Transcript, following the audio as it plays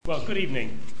Well, good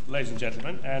evening, ladies and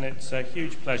gentlemen, and it's a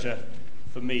huge pleasure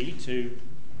for me to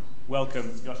welcome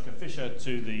Joschka Fischer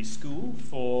to the school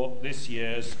for this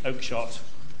year's Oakeshott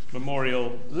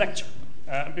Memorial Lecture.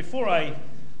 Before I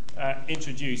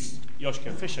introduce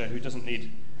Joschka Fischer, who doesn't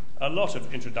need a lot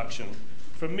of introduction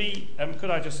from me, could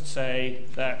I just say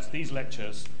that these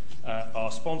lectures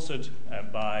are sponsored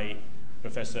by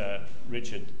Professor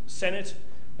Richard Sennett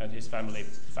and his family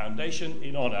foundation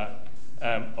in honour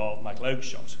of Michael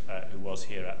Oakeshott, who was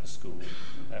here at the school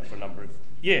for a number of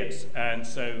years. And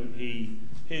so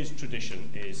his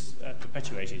tradition is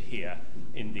perpetuated here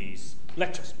in these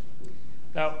lectures.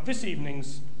 Now, this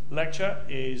evening's lecture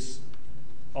is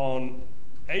on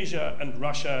Asia and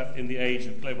Russia in the Age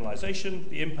of Globalisation,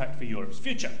 the impact for Europe's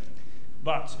future.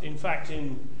 But, in fact,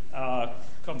 in our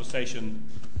conversation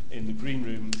in the green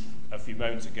room a few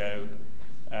moments ago,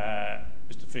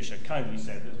 Mr. Fischer kindly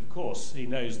said that, of course, he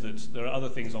knows that there are other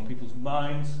things on people's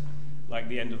minds, like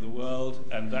the end of the world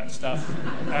and that stuff,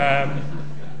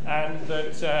 and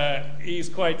that he's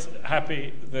quite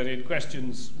happy that in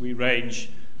questions we range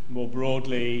more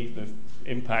broadly the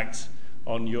impact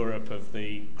on Europe of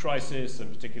the crisis,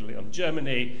 and particularly on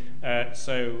Germany.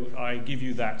 So I give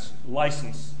you that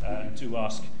license to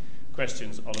ask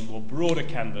questions on a more broader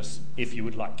canvas if you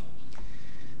would like.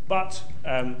 But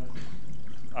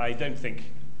I don't think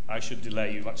I should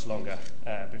delay you much longer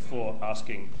before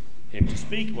asking him to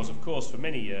speak. He was, of course, for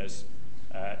many years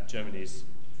Germany's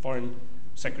foreign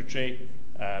secretary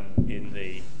in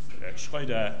the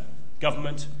Schröder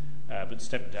government, but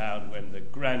stepped down when the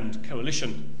Grand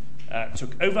Coalition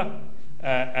took over,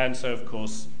 and so, of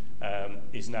course,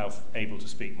 is now able to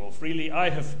speak more freely.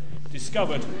 I've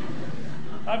discovered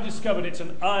it's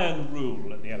an iron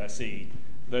rule at the LSE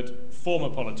that former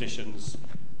politicians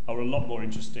are a lot more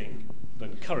interesting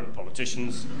than current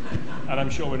politicians, and I'm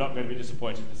sure we're not going to be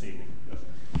disappointed this evening.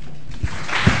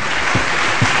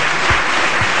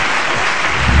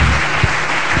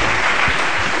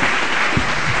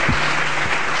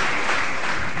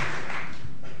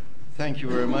 Thank you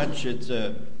very much. It's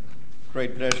a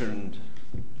great pleasure and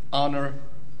honor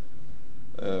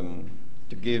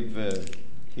to give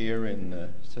here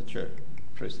in such a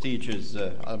prestigious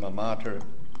alma mater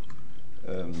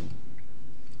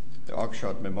the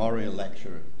Oakeshott Memorial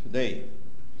Lecture today.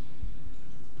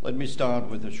 Let me start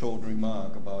with a short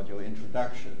remark about your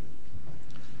introduction.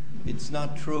 It's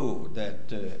not true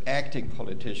that acting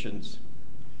politicians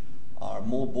are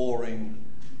more boring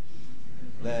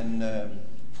than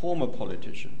former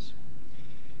politicians.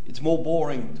 It's more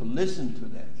boring to listen to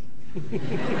them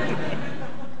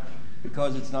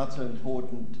because it's not so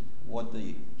important what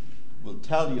they will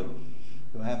tell you.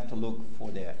 You have to look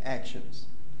for their actions.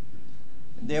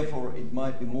 And therefore, it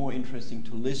might be more interesting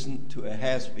to listen to a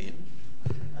has-been,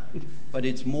 but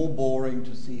it's more boring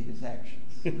to see his actions.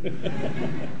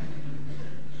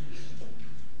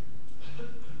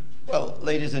 Well,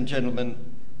 ladies and gentlemen,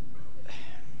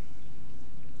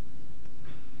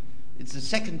 it's the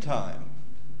second time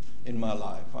in my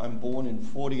life. I'm born in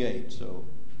 48, so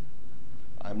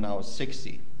I'm now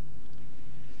 60.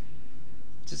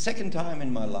 It's the second time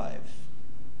in my life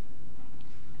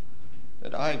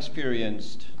that I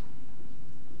experienced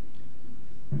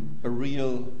a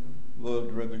real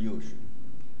world revolution.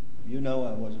 You know,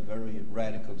 I was a very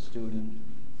radical student,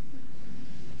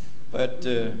 but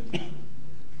it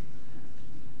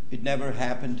never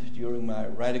happened during my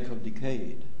radical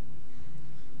decade.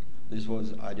 This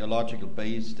was ideological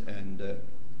based, and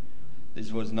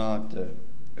this was not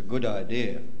a good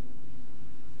idea.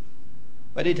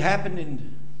 But it happened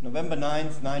in November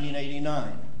 9th,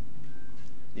 1989.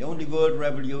 The only world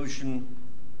revolution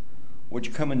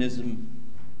which communism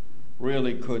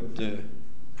really could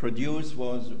produce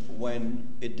was when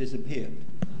it disappeared.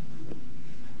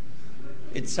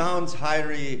 It sounds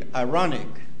highly ironic,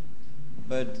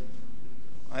 but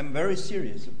I'm very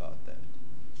serious about that.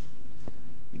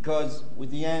 Because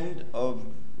with the end of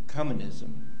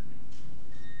communism,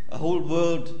 a whole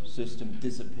world system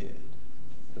disappeared,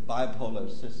 the bipolar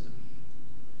system.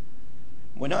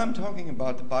 When I'm talking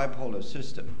about the bipolar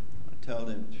system, I tell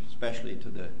them, especially to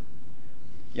the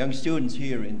young students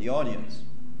here in the audience,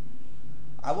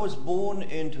 I was born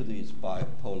into this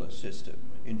bipolar system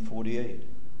in 48.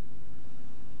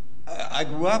 I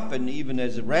grew up, and even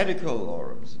as a radical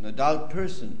or as an adult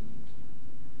person,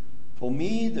 for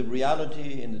me, the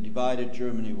reality in the divided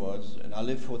Germany was, and I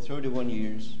lived for 31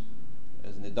 years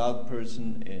as an adult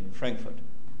person in Frankfurt,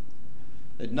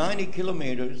 that 90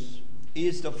 kilometers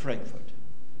east of Frankfurt,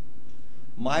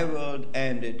 my world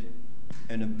ended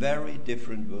and a very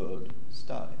different world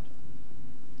started.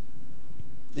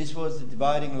 This was the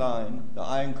dividing line, the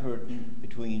Iron Curtain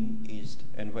between East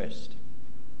and West.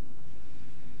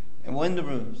 And when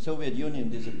the Soviet Union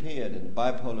disappeared and the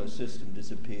bipolar system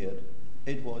disappeared,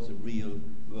 it was a real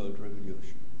world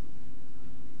revolution.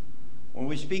 When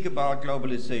we speak about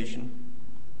globalization,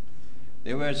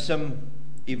 there were some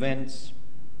events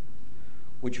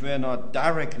which were not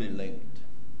directly linked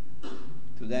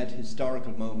to that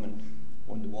historical moment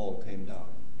when the wall came down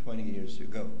 20 years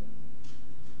ago.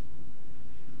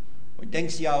 When Deng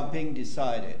Xiaoping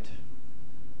decided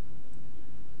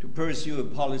to pursue a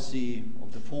policy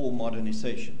of the four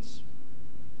modernizations,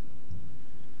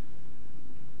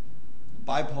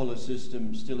 the bipolar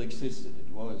system still existed.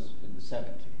 It was in the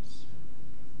 70s.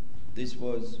 This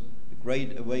was the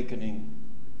great awakening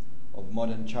of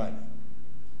modern China,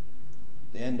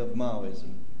 the end of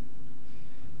Maoism,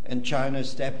 and China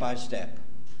step by step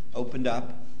opened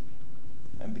up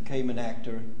and became an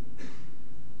actor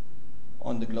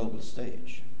on the global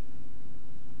stage.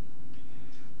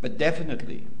 But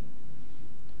definitely,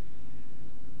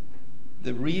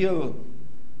 the real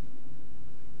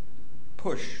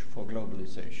push for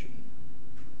globalization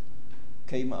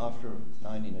came after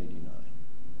 1989.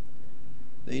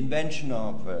 The invention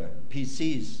of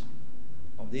PCs,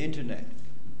 of the internet,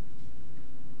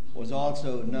 was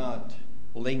also not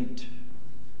linked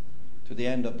to the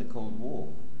end of the Cold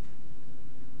War.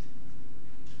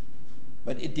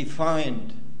 But it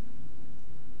defined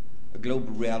a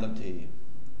global reality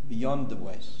beyond the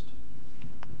West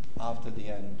after the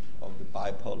end of the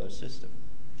bipolar system.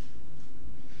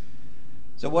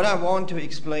 So what I want to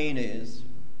explain is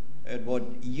that what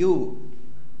you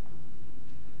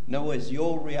know as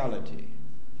your reality,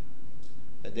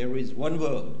 that there is one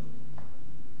world,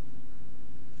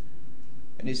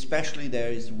 and especially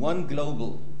there is one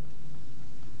global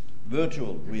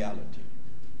virtual reality,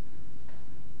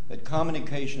 that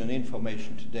communication and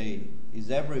information today is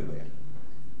everywhere,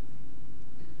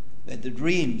 that the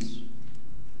dreams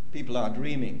people are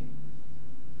dreaming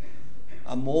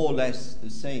are more or less the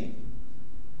same,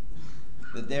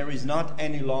 that there is not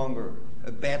any longer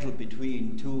a battle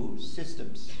between two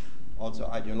systems, also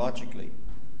ideologically.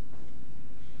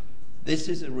 This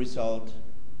is a result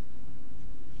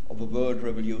of a world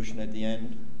revolution at the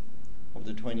end of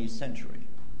the 20th century.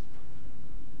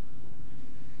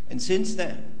 And since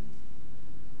then,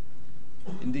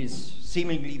 in this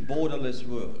seemingly borderless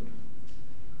world,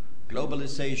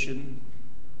 globalization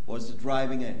was the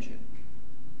driving engine.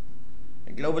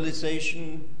 And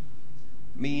globalization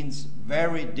means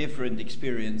very different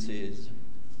experiences,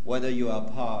 whether you are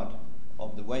part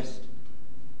of the West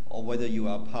or whether you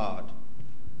are part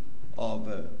of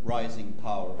a rising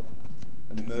power,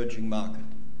 an emerging market.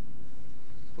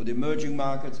 For the emerging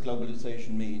markets,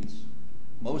 globalization means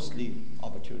mostly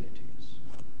opportunities.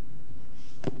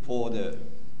 For the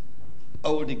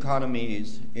old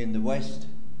economies in the West,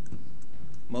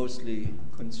 mostly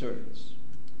concerns.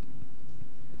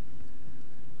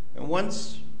 And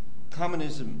once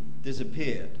communism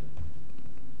disappeared,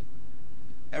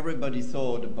 everybody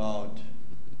thought about,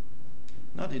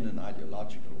 not in an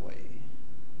ideological way,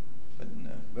 but in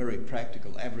a very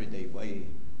practical, everyday way,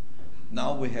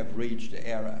 now we have reached the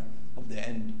era of the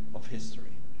end of history.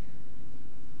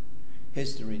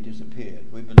 History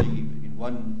disappeared. We believe in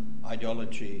one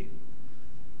ideology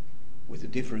with a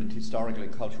different historical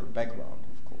and cultural background,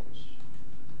 of course.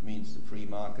 It means the free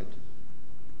market,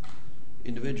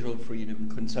 individual freedom,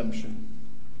 consumption.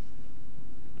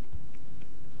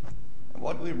 And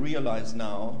what we realize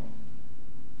now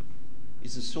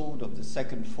is a sort of the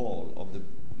second fall of the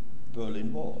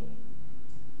Berlin Wall.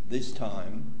 This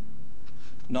time,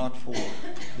 not for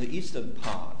the eastern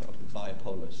part of the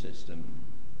bipolar system,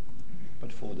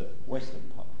 but for the western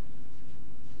part.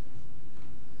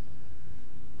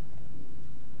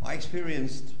 I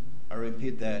experienced, I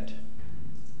repeat that,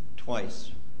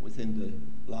 twice within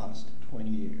the last 20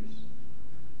 years.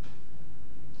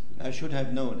 I should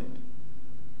have known it,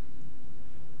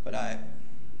 but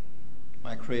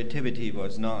my creativity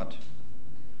was not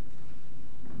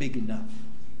big enough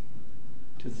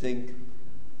to think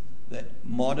that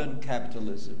modern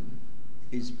capitalism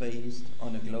is based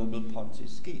on a global Ponzi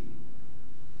scheme.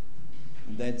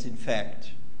 And that's in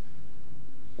fact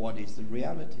what is the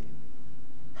reality.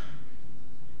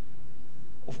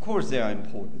 Of course there are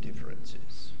important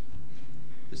differences.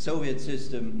 The Soviet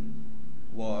system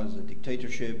was a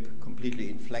dictatorship, completely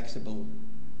inflexible,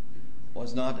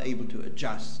 was not able to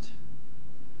adjust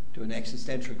to an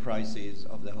existential crisis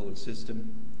of the whole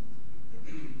system.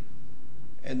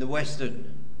 And the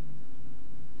Western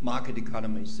market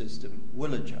economy system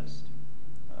will adjust.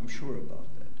 I'm sure about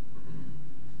that.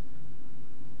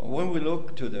 But when we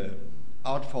look to the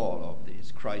outfall of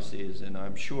these crises, and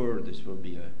I'm sure this will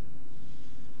be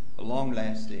a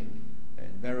long-lasting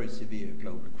and very severe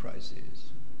global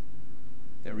crisis.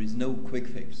 There is no quick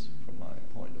fix from my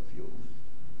point of view.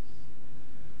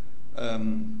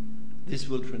 This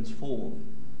will transform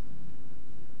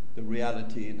the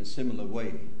reality in a similar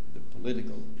way, the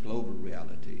political global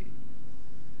reality,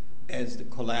 as the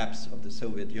collapse of the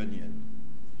Soviet Union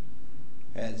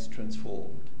has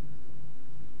transformed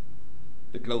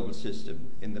the global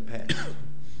system in the past.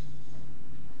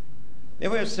 There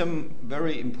were some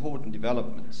very important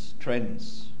developments,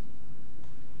 trends,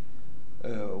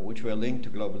 which were linked to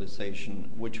globalization,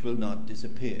 which will not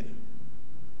disappear.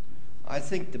 I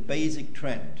think the basic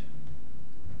trend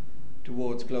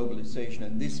towards globalization,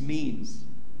 and this means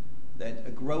that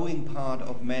a growing part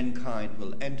of mankind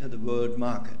will enter the world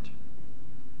market.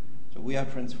 So we are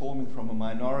transforming from a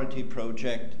minority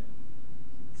project.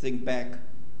 Think back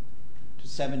to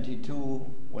 1972,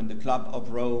 when the Club of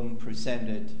Rome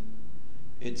presented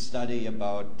its study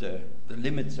about the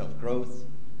limits of growth.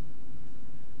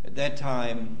 At that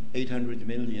time, 800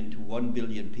 million to 1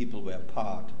 billion people were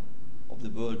part of the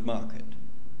world market.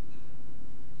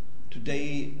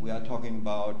 Today, we are talking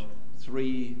about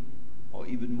 3 or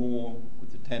even more,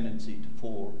 with a tendency to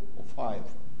 4 or 5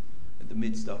 in the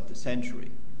midst of the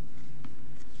century.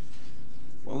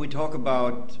 When we talk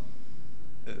about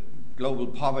global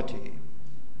poverty,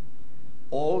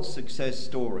 all success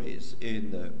stories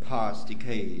in the past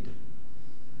decade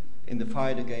in the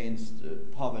fight against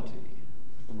poverty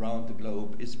around the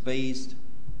globe is based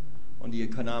on the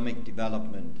economic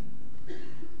development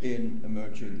in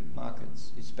emerging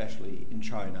markets, especially in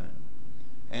China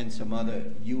and some other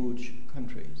huge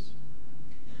countries.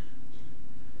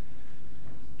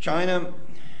 China,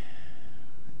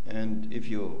 and if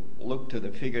you look to the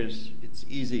figures, it's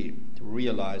easy to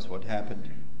realize what happened.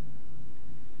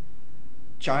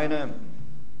 China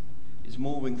is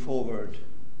moving forward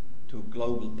to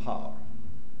global power.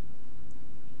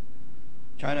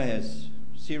 China has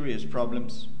serious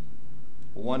problems.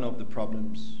 One of the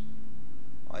problems,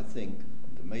 I think,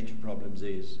 the major problems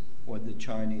is whether the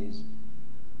Chinese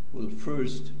will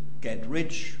first get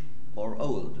rich or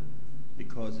old,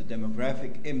 because the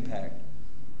demographic impact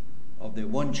of the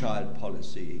one-child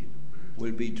policy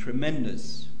will be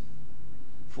tremendous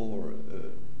for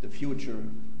the future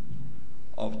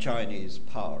of Chinese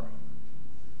power.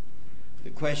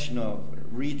 The question of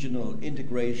regional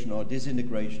integration or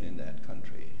disintegration in that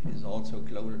country is also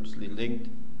closely linked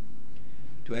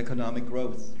to economic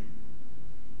growth.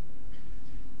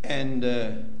 And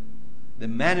the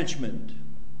management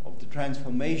of the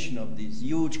transformation of this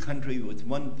huge country with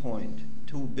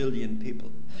 1.2 billion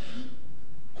people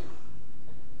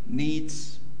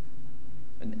needs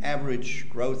an average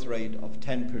growth rate of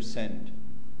 10%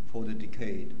 for the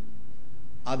decade.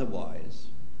 Otherwise,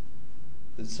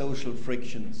 the social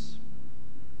frictions,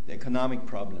 the economic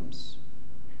problems,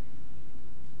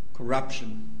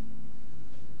 corruption,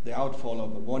 the outfall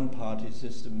of a one-party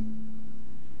system,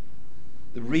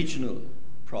 the regional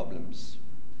problems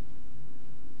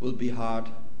will be hard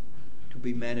to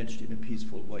be managed in a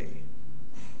peaceful way.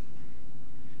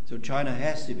 So China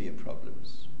has severe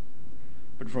problems.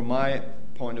 But from my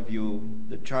point of view,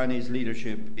 the Chinese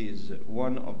leadership is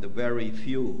one of the very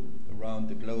few around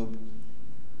the globe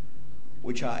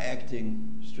which are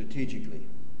acting strategically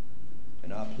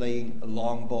and are playing a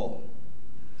long ball.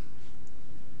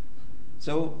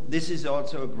 So this is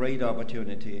also a great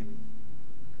opportunity.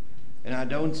 And I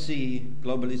don't see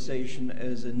globalization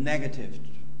as a negative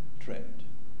trend.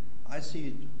 I see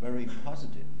it very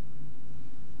positive,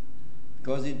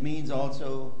 because it means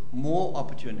also more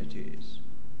opportunities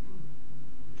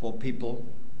for people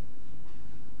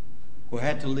who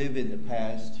had to live in the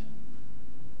past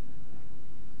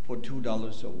for $2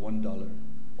 or $1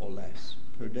 or less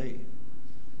per day.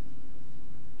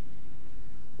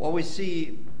 What we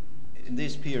see in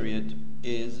this period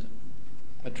is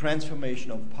a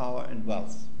transformation of power and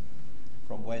wealth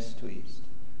from west to east.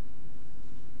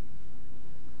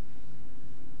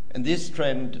 And this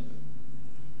trend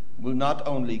will not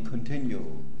only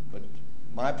continue, but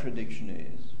my prediction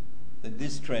is that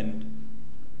this trend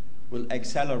will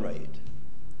accelerate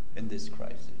in this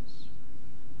crisis.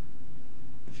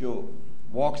 If you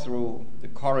walk through the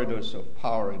corridors of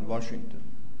power in Washington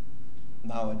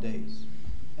nowadays,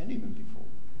 and even before,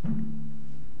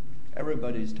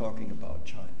 everybody is talking about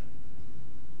China.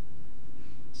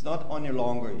 It's not any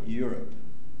longer Europe.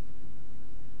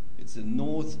 It's the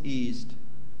Northeast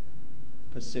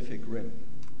Pacific Rim.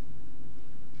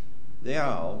 They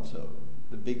are also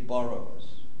the big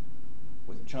borrowers,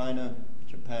 with China,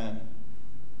 Japan,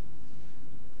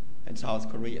 and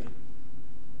South Korea.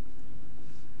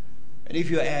 And if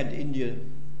you add India,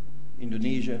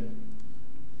 Indonesia,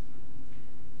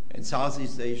 and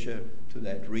Southeast Asia to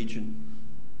that region,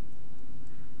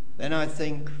 then I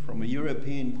think from a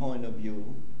European point of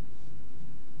view,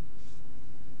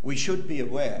 we should be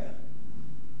aware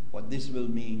what this will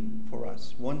mean for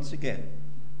us. Once again,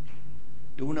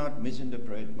 do not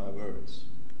misinterpret my words.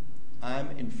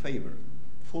 I'm in favor,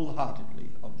 full-heartedly,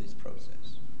 of this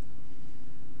process.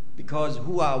 Because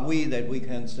who are we that we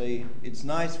can say, it's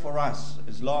nice for us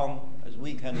as long as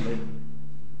we can live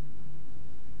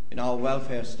in our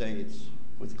welfare states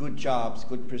with good jobs,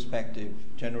 good perspective,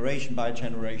 generation by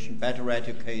generation, better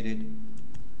educated,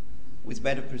 with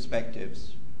better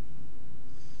perspectives.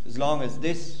 As long as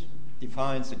this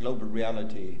defines the global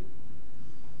reality,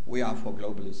 we are for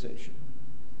globalization.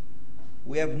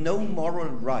 We have no moral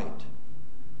right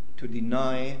to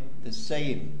deny the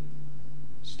same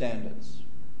standards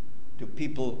to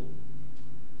people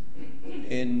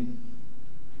in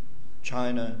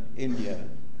China, India,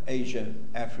 Asia,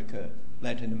 Africa,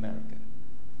 Latin America.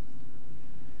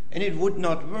 And it would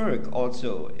not work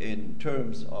also in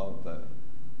terms of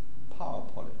power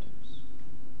politics.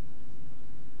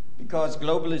 Because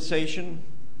globalization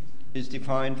is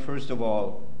defined, first of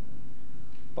all,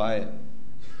 by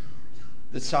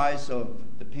the size of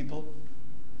the people,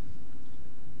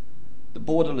 the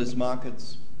borderless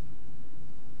markets,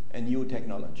 and new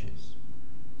technologies.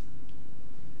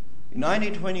 In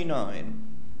 1929,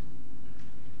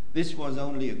 this was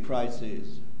only a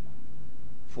crisis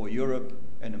for Europe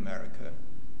and America,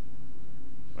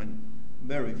 and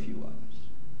very few others.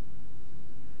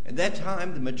 At that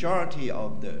time, the majority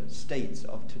of the states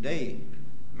of today,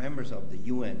 members of the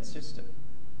UN system,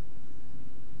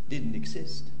 didn't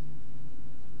exist.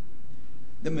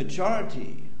 The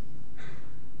majority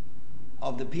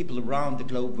of the people around the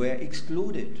globe were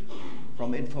excluded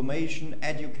from information,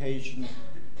 education,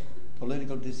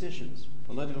 political decisions,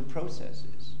 political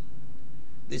processes.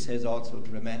 This has also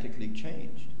dramatically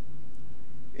changed.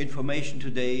 Information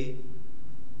today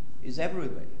is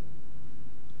everywhere.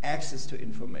 Access to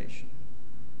information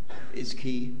is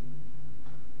key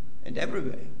and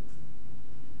everywhere.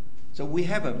 So we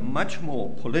have a much more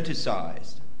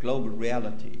politicized global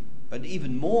reality, but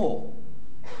even more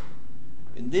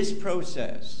in this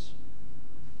process,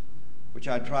 which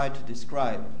I tried to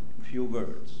describe in a few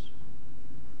words.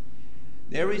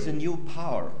 There is a new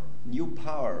power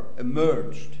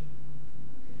emerged,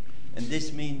 and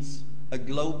this means a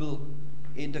global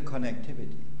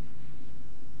interconnectivity.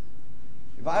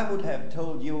 If I would have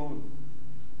told you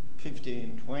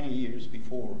 15, 20 years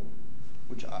before,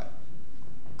 which I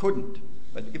couldn't,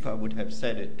 but if I would have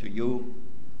said it to you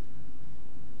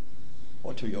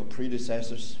or to your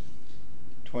predecessors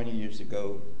 20 years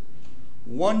ago,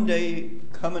 one day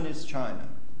communist China,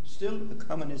 still a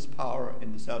communist power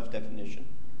in the self-definition,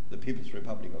 the People's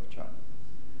Republic of China,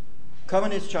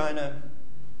 communist China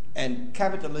and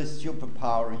capitalist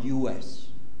superpower US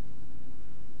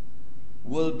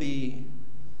will be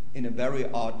in a very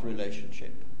odd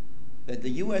relationship. That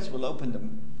the US will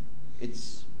open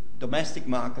its domestic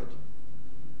market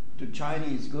to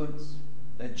Chinese goods,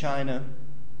 that China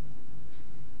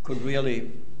could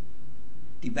really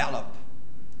develop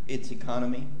its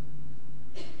economy,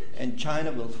 and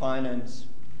China will finance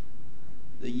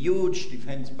the huge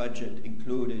defense budget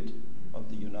included of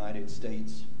the United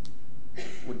States,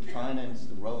 would finance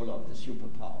the role of the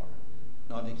superpower.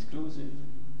 Not exclusive,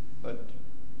 but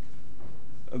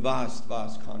a vast,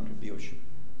 vast contribution.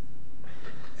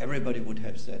 Everybody would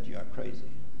have said, you are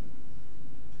crazy.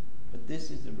 But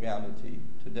this is the reality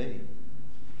today.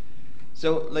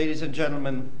 So, ladies and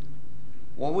gentlemen,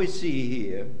 what we see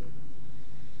here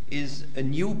is a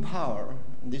new power,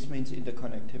 and this means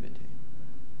interconnectivity.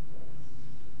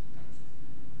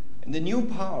 And the new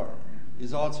power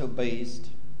is also based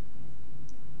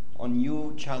on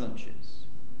new challenges.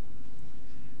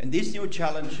 And these new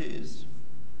challenges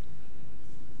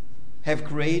have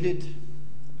created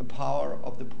a power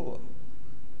of the poor.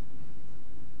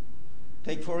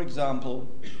 Take, for example,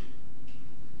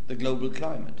 the global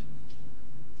climate.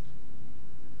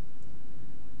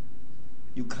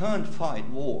 You can't fight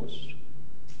wars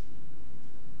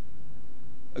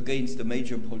against the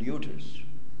major polluters,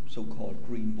 so-called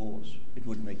green wars. It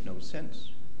would make no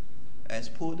sense. As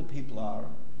poor the people are,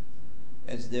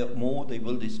 as more they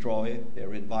will destroy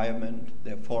their environment,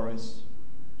 their forests,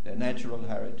 their natural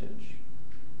heritage,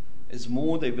 as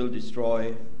more they will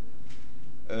destroy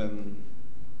and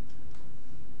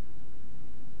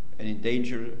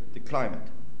endanger the climate.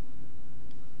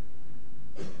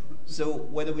 So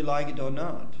whether we like it or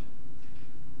not,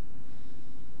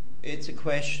 it's a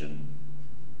question,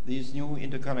 this new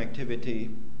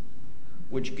interconnectivity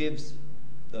which gives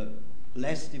the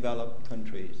less developed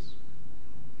countries,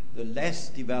 the less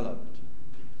developed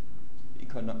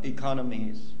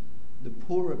economies, the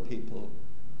poorer people,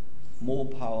 more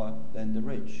power than the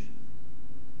rich.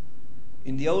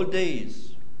 In the old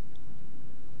days,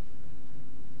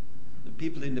 the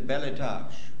people in the bel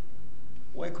étage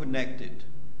were connected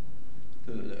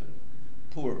to the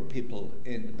poor people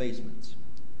in the basements.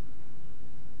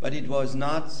 But it was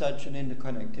not such an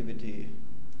interconnectivity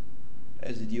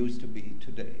as it used to be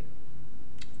today.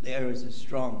 There is a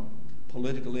strong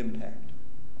political impact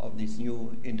of this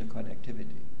new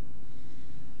interconnectivity.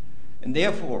 And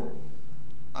therefore,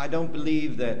 I don't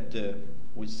believe that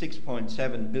with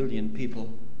 6.7 billion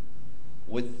people,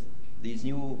 with this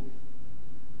new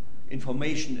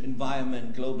information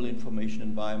environment, global information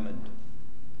environment,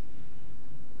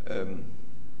 a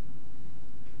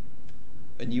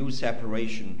new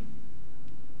separation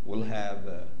will have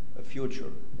a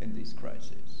future in this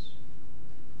crisis.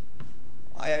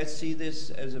 I see this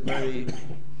as a very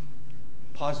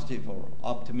positive or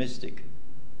optimistic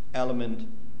element,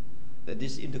 that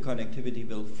this interconnectivity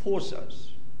will force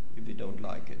us, if we don't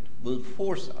like it, will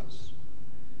force us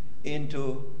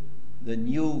into the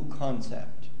new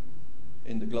concept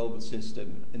in the global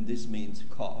system, and this means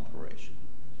cooperation.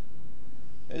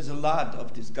 There's a lot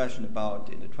of discussion about,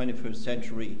 in the 21st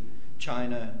century,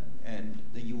 China and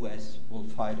the US will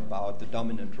fight about the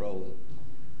dominant role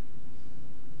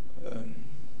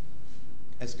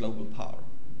as global power.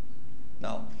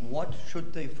 Now, what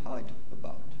should they fight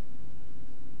about?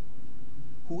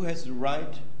 Who has the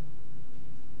right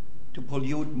to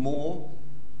pollute more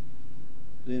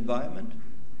the environment?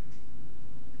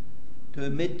 To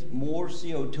emit more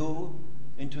CO2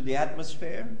 into the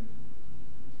atmosphere?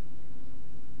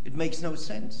 It makes no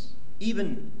sense.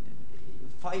 Even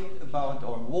fight about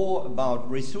or war about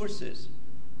resources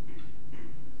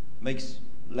makes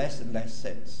less and less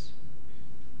sense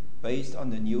based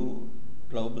on the new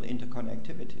global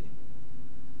interconnectivity.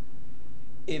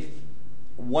 If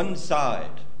one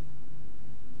side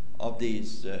of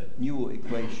this new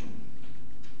equation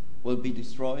will be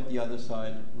destroyed, the other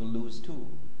side will lose too.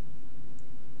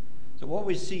 So what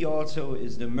we see also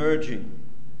is the merging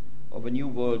of a new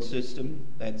world system.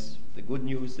 That's the good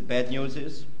news. The bad news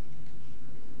is,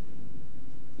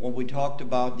 when we talked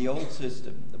about the old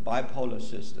system, the bipolar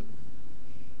system,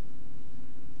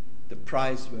 the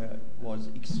price was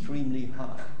extremely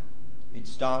high. It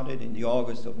started in the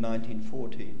August of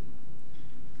 1914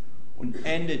 and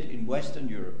ended in Western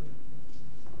Europe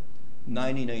in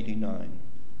 1989,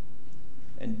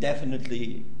 and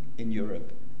definitely in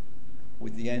Europe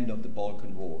with the end of the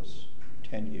Balkan Wars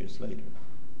 10 years later.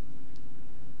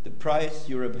 The price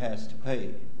Europe has to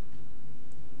pay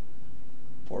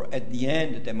for, at the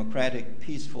end, a democratic,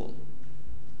 peaceful,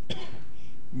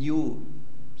 new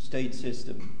state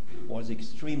system was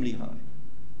extremely high.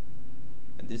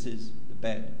 And this is the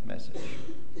bad message.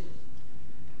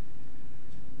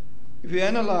 If we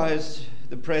analyze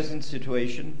the present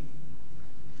situation,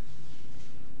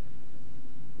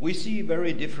 we see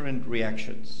very different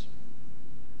reactions.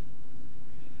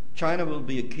 China will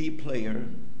be a key player,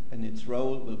 and its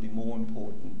role will be more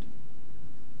important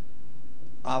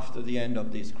after the end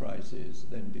of this crisis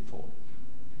than before,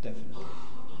 definitely.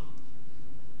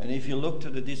 And if you look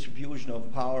to the distribution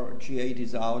of power, G8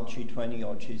 is out, G20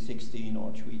 or G16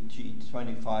 or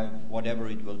G25, whatever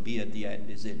it will be at the end,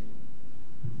 is in.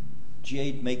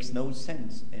 G8 makes no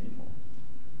sense anymore.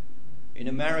 In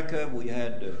America,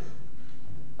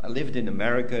 I lived in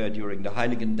America during the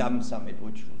Heiligendamm Summit,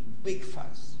 which was a big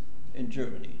fuss in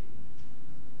Germany.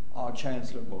 Our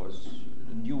chancellor was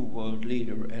the new world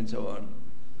leader and so on.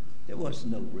 There was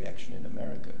no reaction in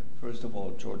America. First of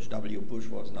all, George W. Bush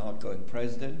was an outgoing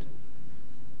president.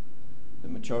 The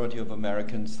majority of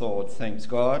Americans thought, thanks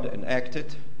God, and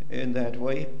acted in that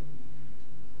way.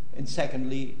 And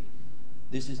secondly,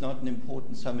 this is not an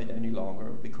important summit any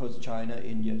longer because China,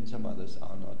 India, and some others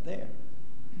are not there.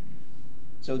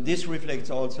 So this reflects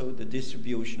also the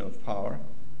distribution of power.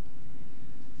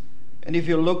 And if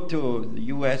you look to the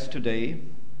US today,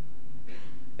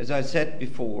 as I said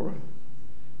before,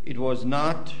 it was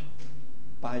not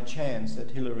by chance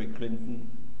that Hillary Clinton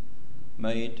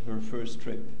made her first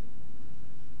trip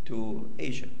to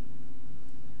Asia.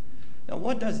 Now,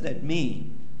 what does that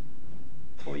mean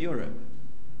for Europe?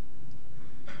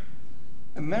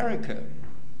 America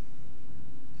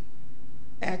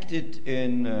acted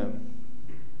in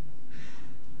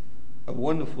a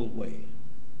wonderful way.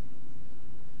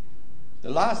 The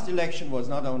last election was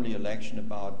not only an election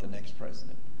about the next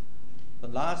president. The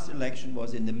last election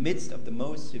was in the midst of the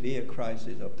most severe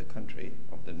crisis of the country,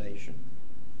 of the nation.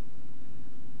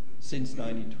 since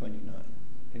 1929.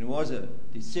 And it was a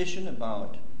decision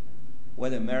about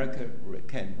whether America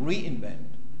can reinvent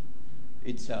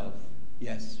itself,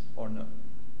 yes or no.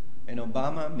 And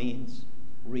Obama means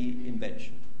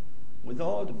reinvention, with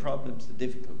all the problems, the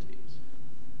difficulties.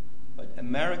 But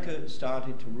America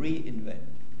started to reinvent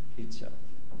itself.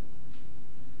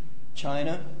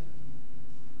 China,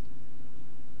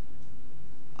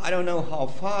 I don't know how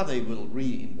far they will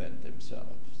reinvent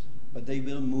themselves, but they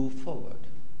will move forward.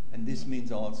 And this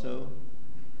means also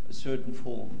a certain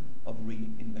form of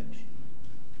reinvention.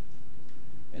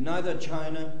 And neither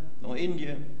China nor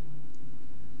India,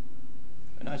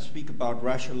 and I speak about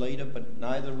Russia later, but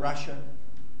neither Russia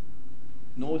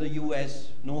nor the US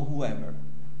nor whoever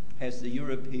has the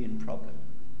European problem.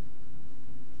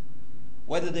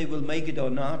 Whether they will make it or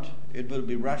not, it will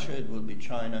be Russia, it will be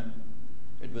China,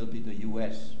 it will be the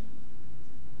US,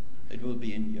 it will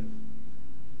be India.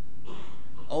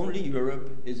 Only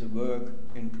Europe is a work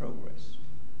in progress.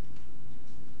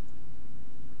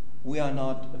 We are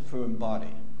not a firm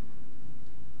body.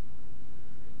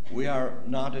 We are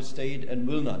not a state and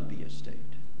will not be a state.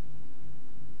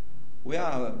 We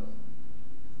are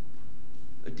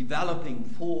a developing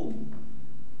form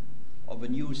of a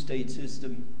new state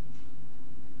system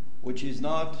which is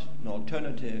not an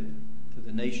alternative to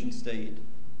the nation state,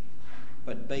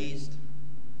 but based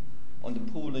on the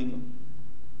pooling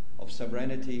of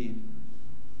sovereignty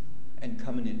and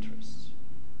common interests.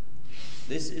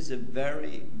 This is a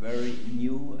very, very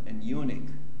new and unique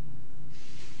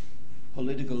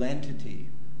political entity,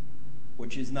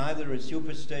 which is neither a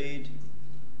superstate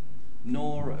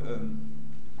nor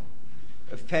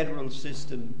a federal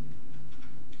system,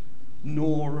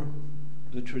 nor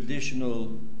the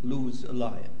traditional loose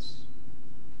alliance.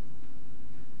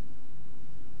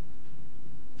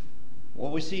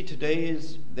 What we see today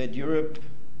is that Europe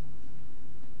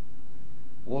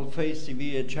will face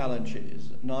severe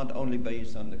challenges, not only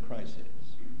based on the crisis.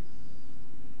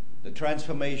 The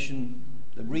transformation,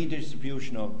 the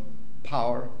redistribution of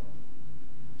power,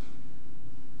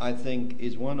 I think,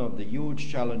 is one of the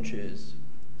huge challenges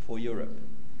for Europe.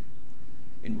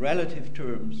 In relative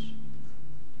terms,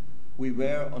 we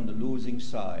were on the losing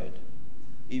side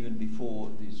even before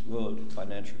this world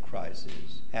financial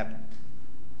crisis happened.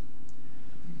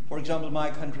 For example,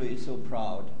 my country is so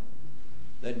proud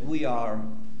that we are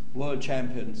world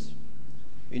champions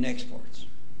in exports.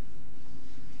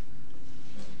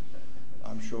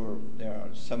 I'm sure there are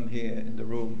some here in the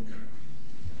room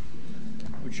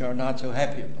which are not so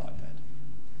happy about that.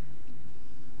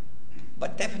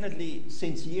 But definitely,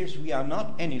 since years, we are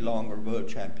not any longer world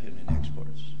champion in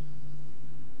exports.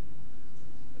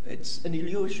 It's an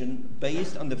illusion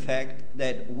based on the fact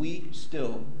that we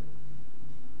still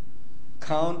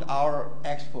count our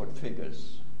export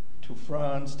figures to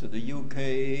France, to the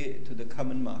UK, to the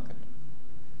common market.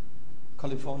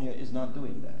 California is not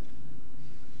doing that.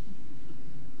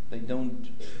 They don't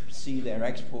see their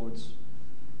exports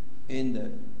in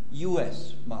the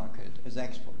US market as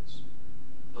exports.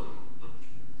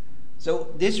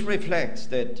 So this reflects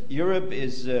that Europe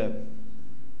is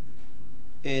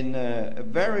in a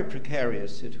very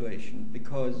precarious situation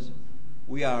because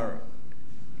we are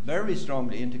very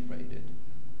strongly integrated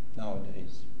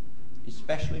nowadays,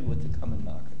 especially with the common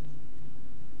market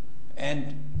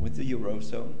and with the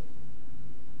Eurozone.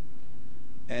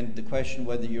 And the question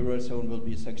whether the Eurozone will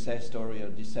be a success story or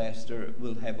disaster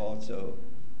will have also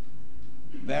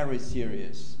very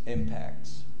serious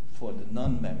impacts for the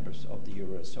non-members of the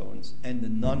Eurozones and the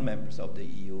non-members of the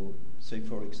EU, say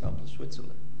for example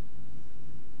Switzerland.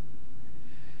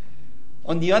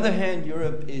 On the other hand,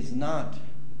 Europe is not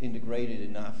integrated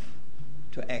enough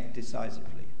to act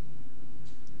decisively.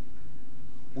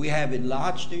 We have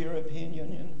enlarged the European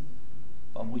Union,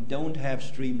 but we don't have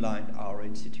streamlined our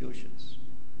institutions.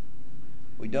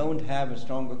 We don't have a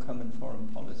stronger common foreign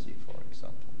policy, for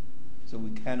example, so we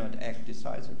cannot act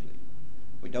decisively.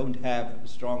 We don't have a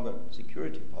stronger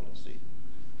security policy,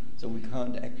 so we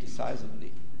can't act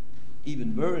decisively.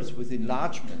 Even worse, with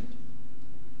enlargement,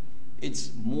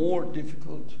 it's more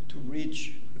difficult to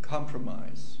reach a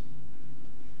compromise,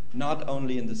 not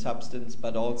only in the substance,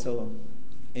 but also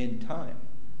in time.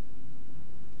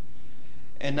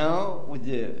 And now, with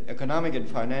the economic and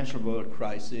financial world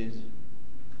crisis,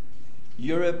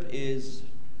 Europe is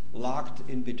locked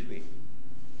in between.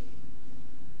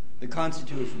 The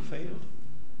Constitution failed.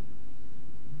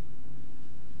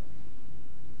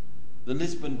 The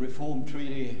Lisbon Reform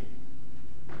Treaty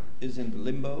is in the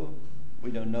limbo. We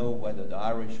don't know whether the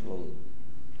Irish will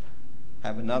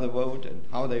have another vote and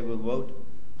how they will vote.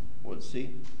 We'll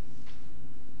see.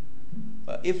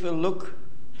 If we look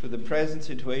to the present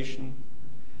situation,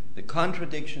 the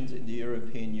contradictions in the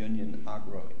European Union are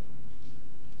growing,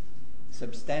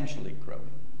 substantially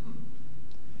growing.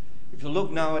 If you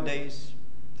look nowadays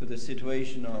to the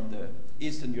situation of the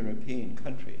Eastern European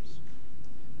countries,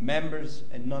 members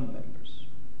and non-members,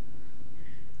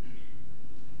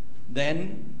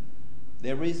 then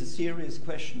there is a serious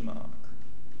question mark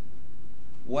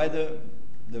whether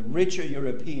the richer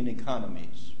European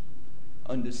economies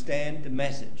understand the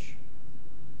message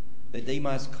that they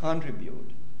must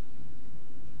contribute,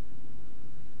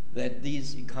 that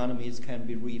these economies can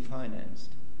be refinanced,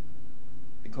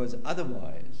 because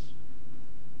otherwise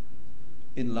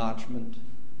enlargement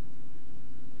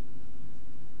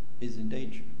is in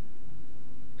danger.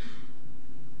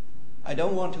 I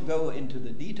don't want to go into the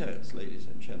details, ladies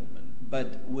and gentlemen,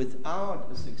 but without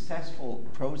a successful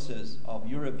process of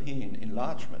European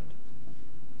enlargement,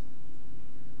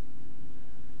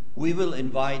 we will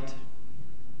invite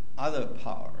other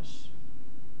powers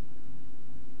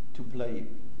to play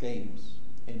games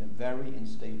in a very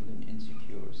unstable and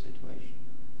insecure situation.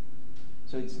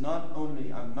 So it's not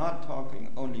only, I'm not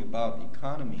talking only about the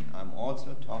economy, I'm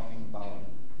also talking about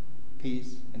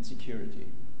peace and security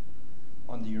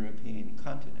on the European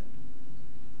continent.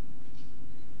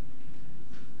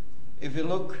 If you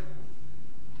look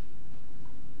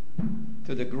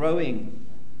to the growing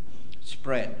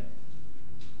spread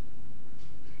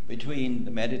between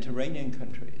the Mediterranean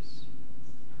countries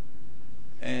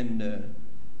and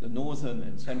the northern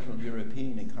and central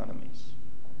European economies,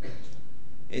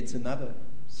 it's another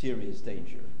serious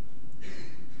danger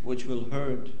which will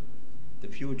hurt the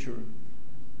future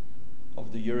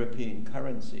of the European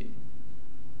currency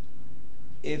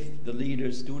if the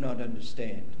leaders do not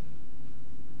understand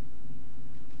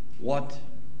what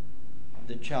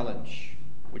the challenge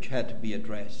which had to be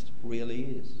addressed really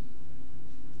is.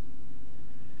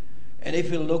 And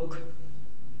if you look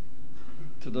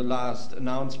to the last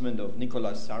announcement of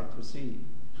Nicolas Sarkozy,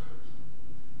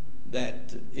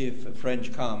 that if a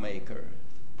French car maker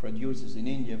produces in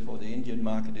India for the Indian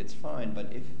market, it's fine,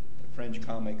 but if a French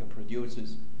car maker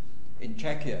produces in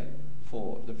Czechia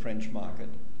for the French market,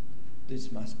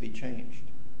 this must be changed.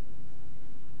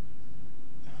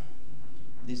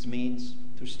 This means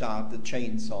to start the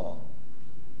chainsaw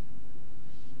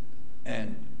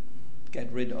and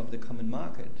get rid of the common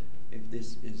market if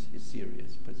this is his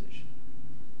serious position.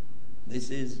 This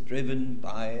is driven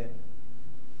by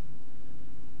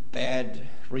bad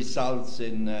results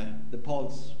in the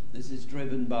polls. This is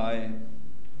driven by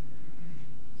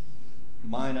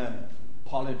minor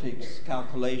politics,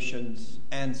 calculations,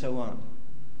 and so on.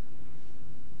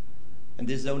 And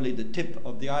this is only the tip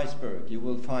of the iceberg. You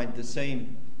will find the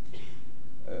same.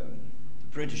 The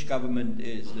British government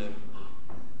is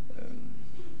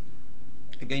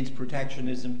against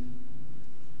protectionism,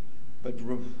 but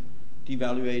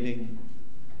devaluating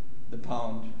the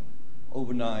pound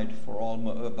overnight for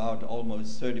about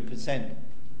almost 30%.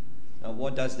 Now,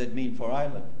 what does that mean for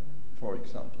Ireland, for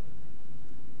example?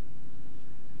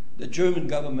 The German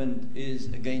government is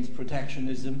against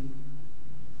protectionism,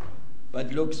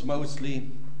 but looks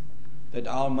mostly that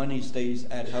our money stays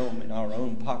at home in our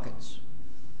own pockets.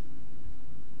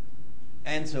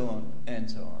 And so on, and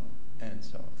so on, and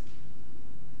so on.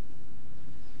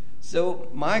 So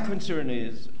my concern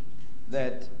is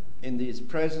that in these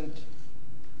present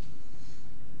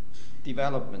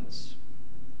developments,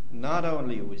 not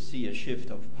only we see a shift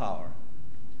of power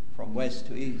from west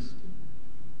to east,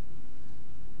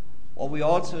 what we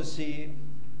also see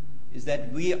is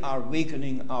that we are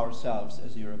weakening ourselves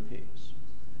as Europeans.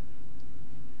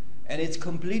 And it's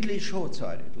completely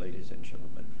short-sighted, ladies and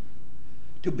gentlemen,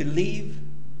 to believe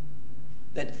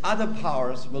that other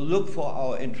powers will look for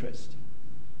our interest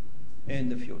in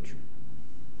the future.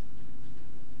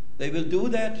 They will do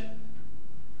that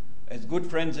as good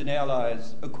friends and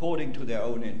allies according to their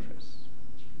own interests.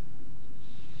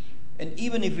 And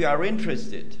even if we are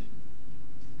interested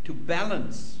to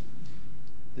balance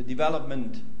the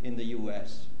development in the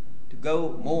US, to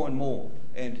go more and more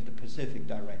into the Pacific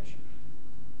direction,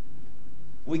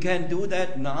 we can do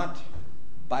that not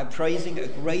by praising a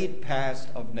great past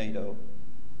of NATO,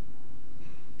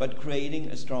 but creating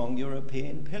a strong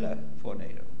European pillar for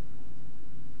NATO.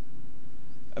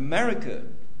 America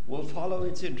will follow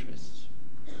its interests.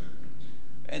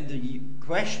 And the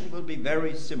question will be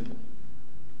very simple.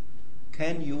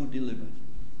 Can you deliver?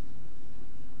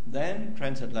 Then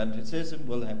transatlanticism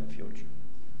will have a future.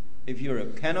 If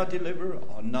Europe cannot deliver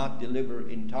or not deliver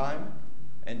in time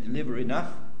and deliver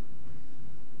enough,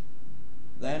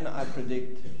 then I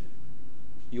predict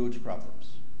huge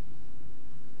problems.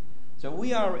 So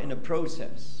we are in a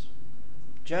process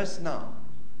just now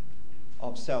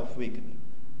of self-weakening.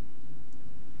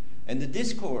 And the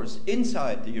discourse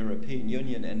inside the European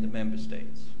Union and the member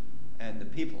states and the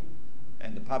people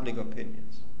and the public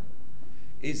opinions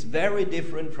is very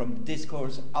different from the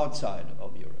discourse outside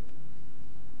of Europe.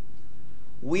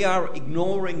 We are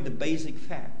ignoring the basic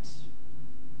facts.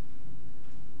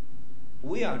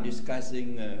 We are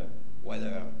discussing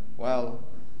whether, well,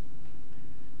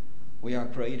 we are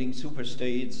creating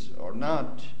superstates or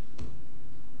not,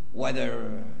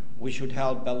 whether we should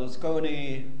help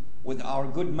Berlusconi with our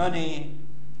good money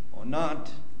or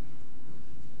not.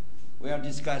 We are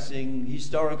discussing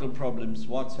historical problems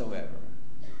whatsoever.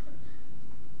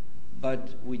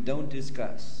 But we don't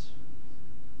discuss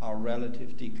our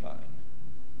relative decline.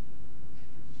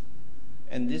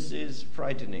 And this is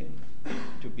frightening,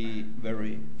 to be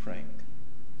very frank.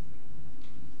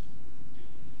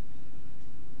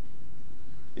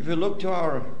 If you look to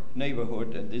our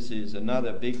neighborhood, and this is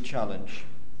another big challenge,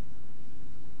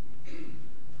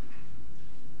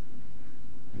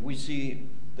 we see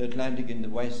the Atlantic in the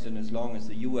west, and as long as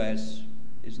the US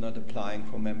is not applying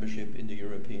for membership in the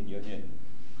European Union,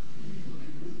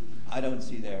 I don't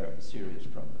see there a serious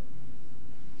problem.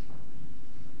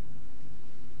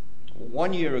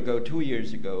 1 year ago, 2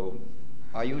 years ago,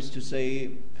 I used to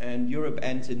say, and Europe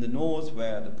ends in the north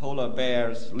where the polar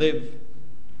bears live.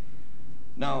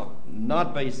 Now,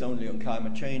 not based only on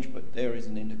climate change, but there is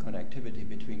an interconnectivity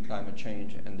between climate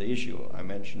change and the issue I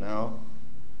mention now.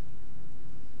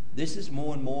 This is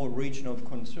more and more a region of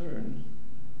concern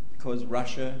because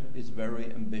Russia is very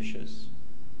ambitious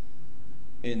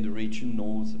in the region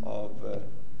north of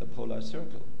the polar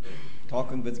circle.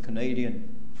 Talking with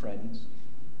Canadian friends,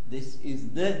 this is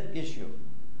the issue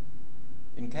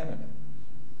in Canada,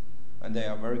 and they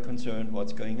are very concerned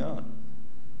what's going on.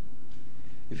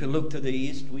 If you look to the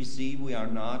east, we see we are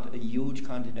not a huge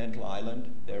continental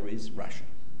island. There is Russia.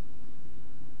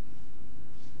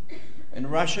 And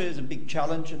Russia is a big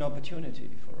challenge and opportunity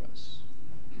for us.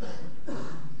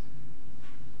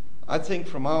 I think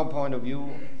from our point of view,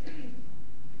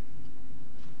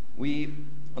 we,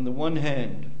 on the one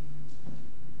hand,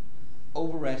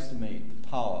 overestimate the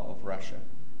power of Russia.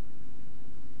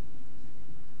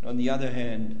 On the other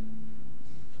hand,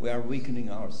 we are weakening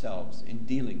ourselves in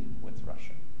dealing with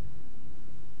Russia.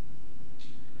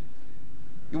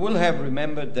 You will have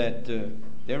remembered that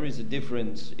there is a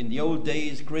difference. In the old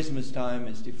days, Christmas time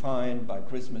is defined by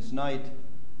Christmas night,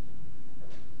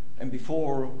 and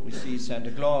before we see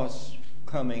Santa Claus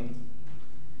coming.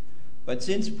 But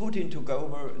since Putin took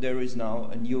over, there is now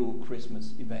a new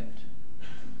Christmas event.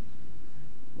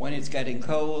 When it's getting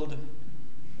cold,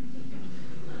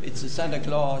 it's a Santa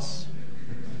Claus,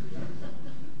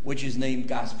 which is named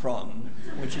Gazprom,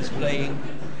 which is playing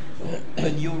a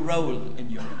new role in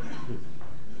Europe.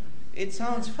 It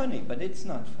sounds funny, but it's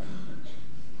not funny.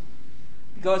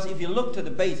 Because if you look to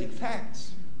the basic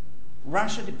facts,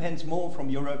 Russia depends more from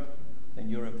Europe than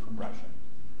Europe from Russia.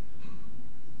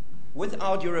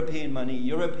 Without European money,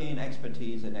 European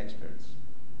expertise and experts,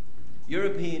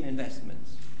 European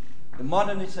investments, the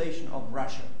modernization of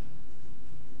Russia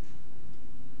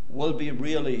will be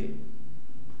really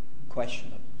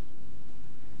questionable.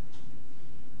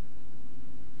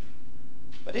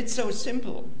 But it's so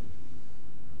simple.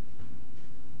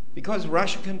 Because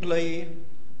Russia can play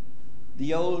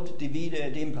the old divide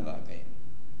et impera game.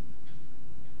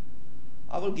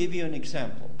 I will give you an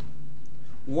example.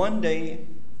 One day,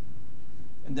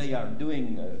 and they are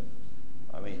doing,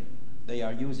 they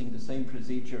are using the same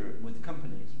procedure with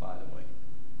companies, by the way.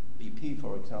 BP,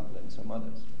 for example, and some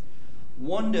others.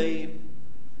 One day,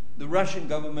 the Russian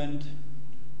government,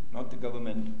 not the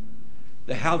government,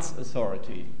 the health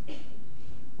authority,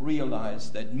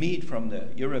 realized that meat from the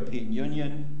European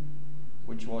Union,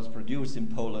 which was produced in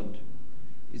Poland,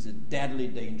 is a deadly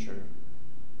danger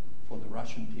for the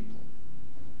Russian people.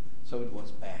 So it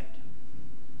was banned.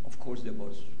 Of course, there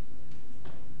was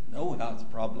no health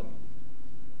problem.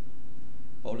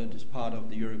 Poland is part of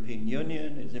the European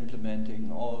Union, is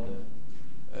implementing all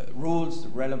the rules, the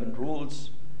relevant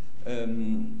rules. There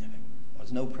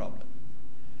was no problem.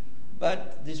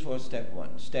 But this was step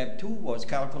one. Step two was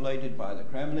calculated by the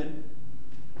Kremlin,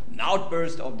 an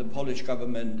outburst of the Polish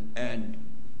government, and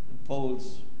the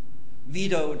Poles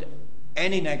vetoed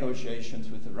any negotiations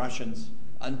with the Russians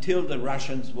until the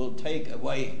Russians will take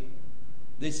away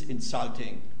this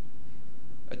insulting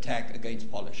attack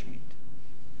against Polish meat.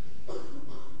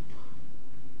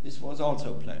 This was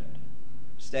also planned.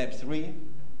 Step three,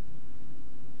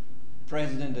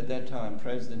 President at that time,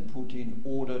 President Putin,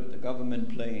 ordered the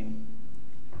government plane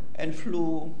and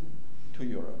flew to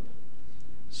Europe,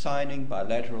 signing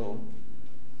bilateral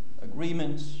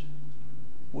agreements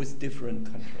with different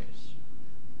countries.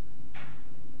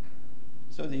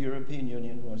 So the European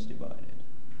Union was divided.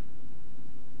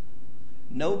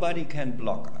 Nobody can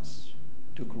block us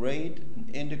to create an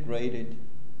integrated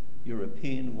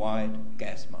European-wide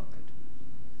gas market.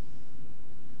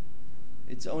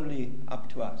 It's only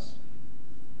up to us.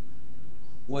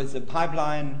 With the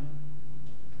pipeline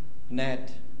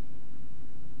net,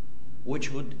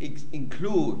 which would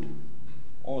include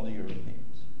all the Europeans.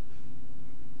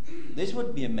 This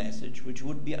would be a message which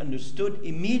would be understood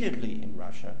immediately in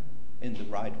Russia in the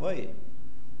right way.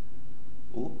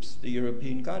 Oops, the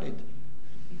European got it.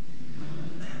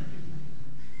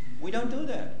 We don't do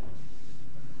that.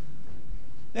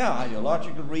 There are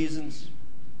ideological reasons.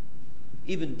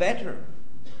 Even better,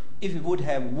 if we would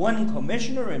have one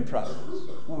commissioner in Brussels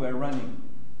who were running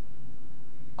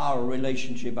our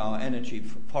relationship, our energy,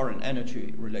 foreign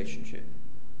energy relationship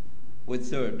with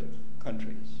third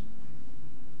countries.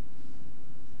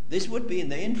 This would be in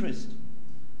the interest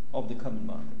of the common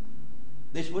market.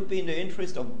 This would be in the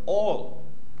interest of all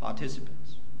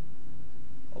participants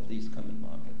of these common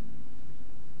market.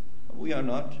 We are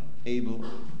not able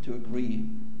to agree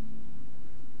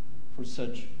for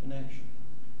such an action.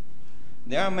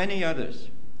 There are many others,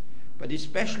 but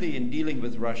especially in dealing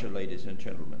with Russia, ladies and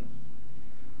gentlemen,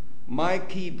 my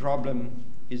key problem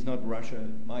is not Russia.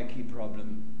 My key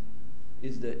problem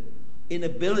is the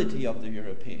inability of the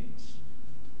Europeans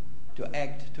to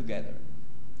act together,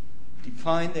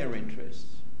 define their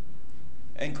interests,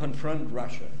 and confront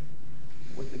Russia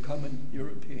with the common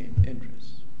European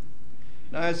interests.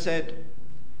 Now, I said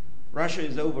Russia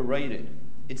is overrated.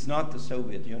 It's not the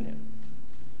Soviet Union.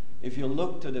 If you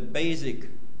look to the basic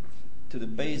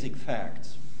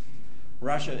facts,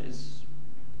 Russia is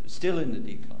still in the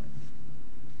decline.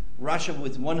 Russia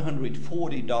with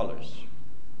 $140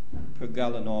 per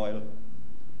gallon oil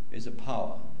is a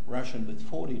power. Russia with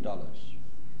 $40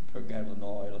 per gallon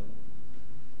oil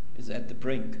is at the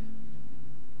brink.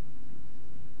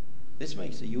 This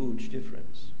makes a huge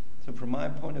difference. So from my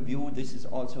point of view, this is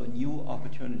also a new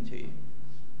opportunity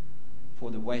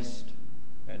for the West,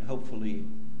 and hopefully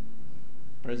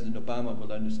President Obama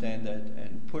will understand that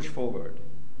and push forward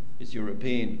his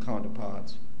European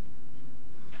counterparts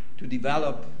to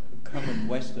develop a common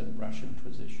Western Russian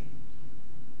position.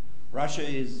 Russia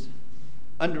is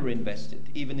underinvested,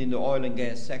 even in the oil and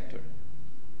gas sector.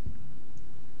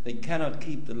 They cannot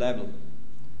keep the level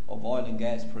of oil and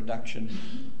gas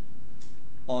production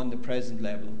on the present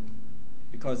level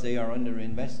because they are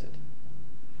underinvested.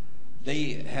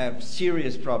 They have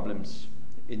serious problems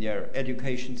in their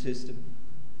education system.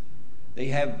 They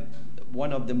have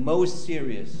one of the most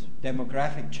serious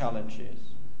demographic challenges.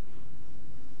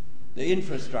 The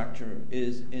infrastructure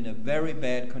is in a very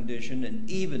bad condition, and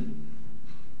even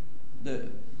the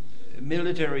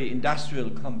military industrial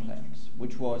complex,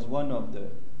 which was one of the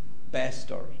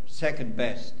best or second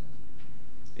best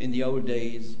in the old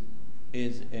days,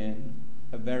 is in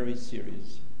a very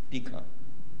serious decline.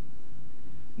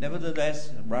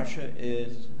 Nevertheless, Russia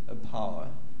is a power,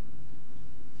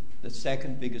 the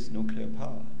second biggest nuclear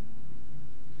power.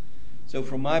 So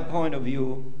from my point of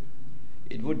view,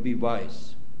 it would be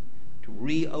wise to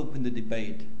reopen the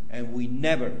debate, and we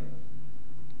never,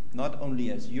 not only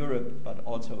as Europe but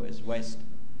also as West,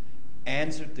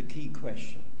 answered the key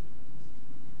question.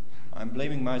 I'm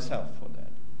blaming myself for that.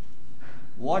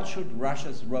 What should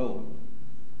Russia's role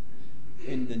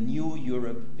in the new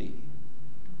Europe be?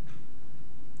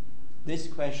 This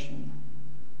question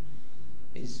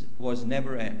was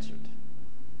never answered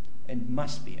and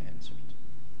must be answered.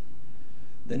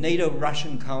 The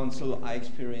NATO-Russian Council, I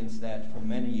experienced that for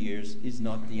many years, is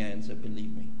not the answer,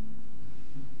 believe me.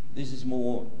 This is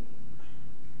more,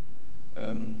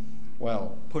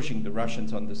 pushing the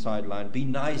Russians on the sideline. Be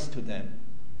nice to them.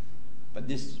 But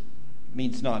this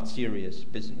means not serious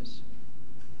business.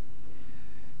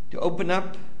 To open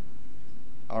up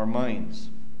our minds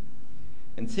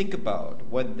and think about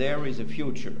what there is a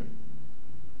future,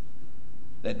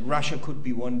 that Russia could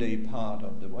be one day part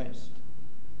of the West,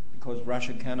 because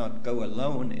Russia cannot go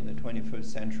alone in the 21st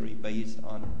century based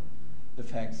on the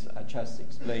facts I just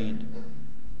explained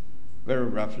very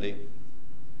roughly,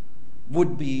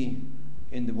 would be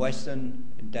in the Western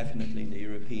and definitely in the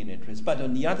European interest. But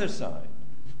on the other side,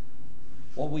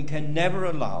 what we can never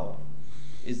allow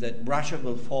is that Russia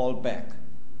will fall back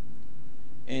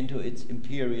into its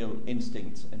imperial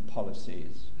instincts and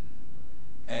policies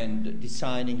and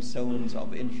designing zones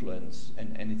of influence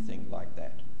and anything like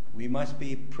that. We must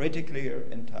be pretty clear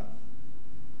and tough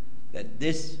that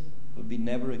this will be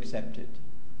never accepted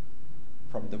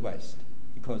from the West,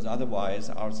 because otherwise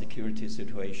our security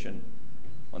situation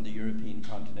on the European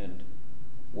continent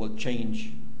will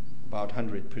change about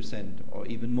 100% or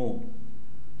even more.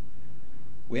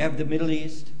 We have the Middle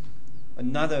East,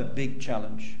 another big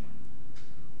challenge,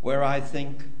 where I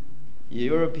think the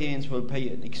Europeans will pay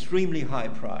an extremely high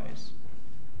price.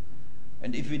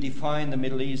 And if we define the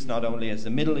Middle East not only as the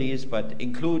Middle East, but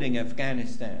including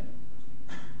Afghanistan,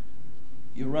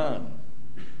 Iran,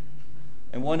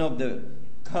 and one of the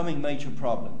coming major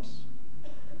problems,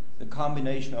 the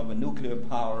combination of a nuclear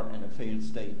power and a failed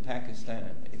state,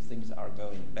 Pakistan, if things are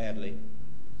going badly,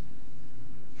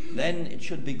 then it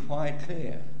should be quite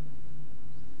clear.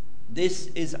 This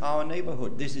is our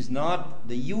neighborhood. This is not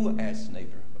the US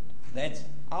neighborhood. That's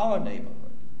our neighborhood.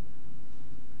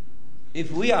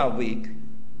 If we are weak,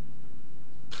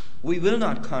 we will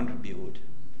not contribute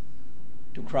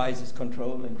to crisis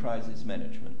control and crisis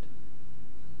management.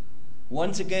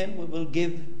 Once again, we will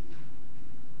give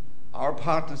our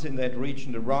partners in that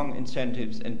region the wrong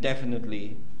incentives, and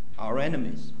definitely our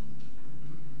enemies.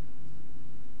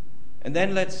 And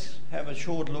then let's have a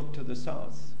short look to the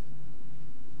south.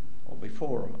 Or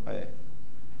before I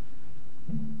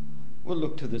will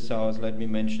look to the south, let me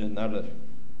mention another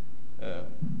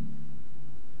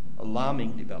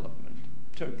alarming development: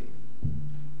 Turkey.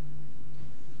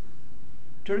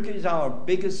 Turkey is our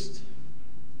biggest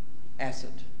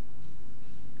asset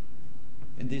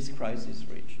in this crisis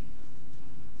region.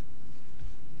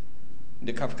 In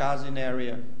the Caucasian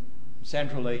area,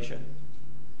 Central Asia,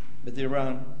 with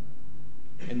Iran,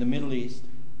 in the Middle East.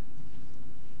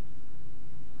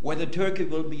 Whether Turkey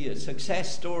will be a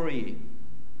success story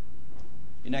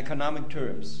in economic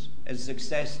terms, as a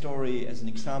success story, as an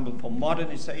example for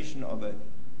modernization of a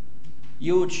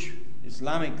huge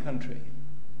Islamic country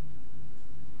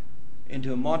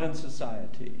into a modern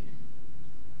society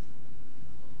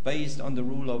based on the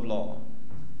rule of law,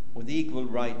 with equal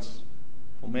rights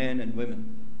for men and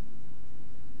women,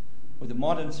 with a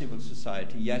modern civil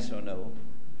society, yes or no?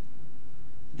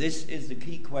 This is the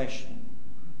key question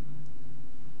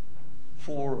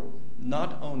for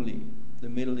not only the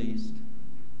Middle East,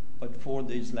 but for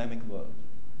the Islamic world.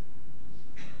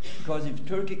 Because if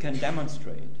Turkey can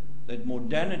demonstrate that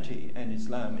modernity and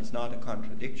Islam is not a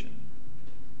contradiction,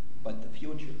 but the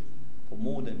future for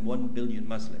more than 1 billion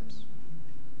Muslims,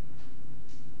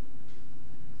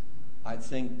 I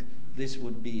think this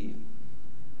would be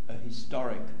a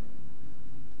historic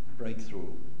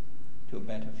breakthrough to a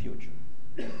better future.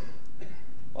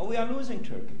 Well, we are losing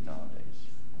Turkey nowadays.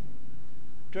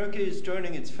 Turkey is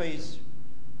turning its face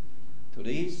to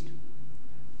the east,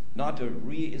 not a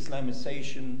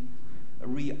re-Islamization, a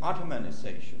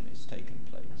re-Ottomanization is taking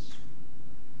place.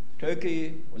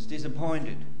 Turkey was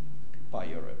disappointed by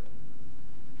Europe.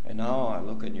 And now I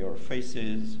look at your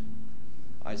faces,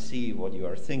 I see what you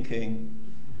are thinking.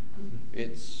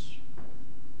 It's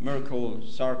Merkel,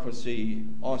 Sarkozy,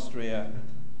 Austria,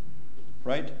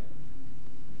 right?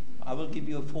 I will give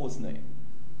you a fourth name.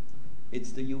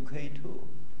 It's the UK too.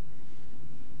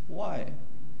 Why?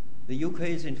 The UK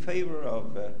is in favor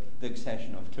of the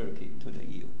accession of Turkey to the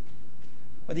EU.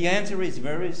 But the answer is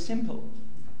very simple.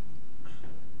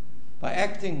 By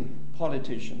acting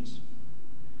politicians,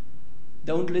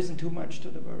 don't listen too much to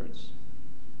the words.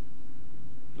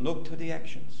 Look to the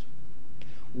actions.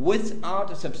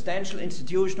 Without a substantial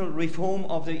institutional reform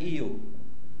of the EU,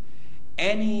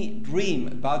 any dream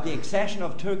about the accession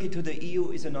of Turkey to the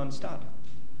EU is a non-starter.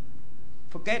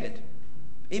 Forget it.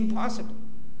 Impossible.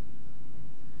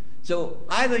 So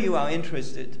either you are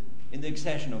interested in the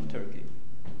accession of Turkey,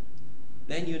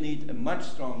 then you need a much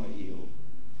stronger EU,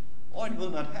 or it will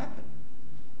not happen.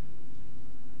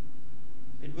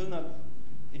 It will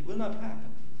not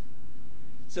happen.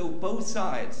 So both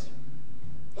sides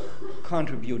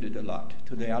contributed a lot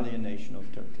to the alienation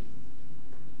of Turkey.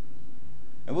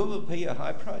 And we will pay a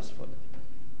high price for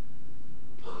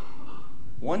that.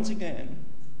 Once again,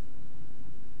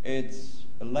 it's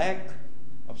a lack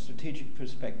of strategic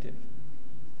perspective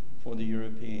for the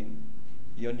European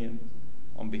Union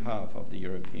on behalf of the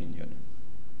European Union.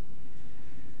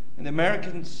 And the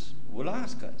Americans will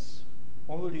ask us,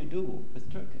 what will you do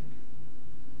with Turkey?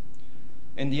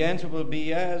 And the answer will be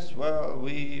yes, well,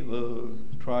 we will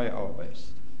try our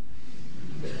best.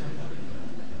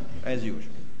 As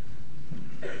usual.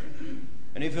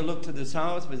 And if you look to the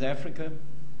south with Africa,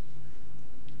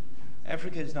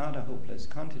 Africa is not a hopeless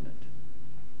continent.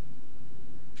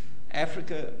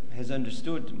 Africa has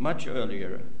understood much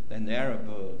earlier than the Arab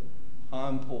world how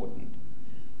important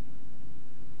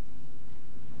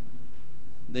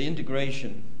the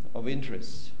integration of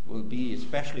interests will be,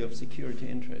 especially of security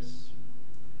interests.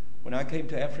 When I came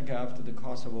to Africa after the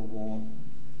Kosovo War,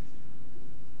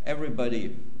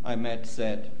 everybody I met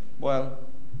said, well,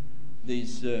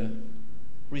 this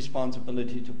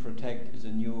responsibility to protect is a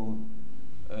new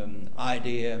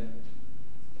idea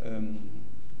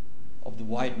of the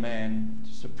white man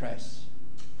to suppress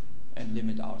and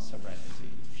limit our sovereignty.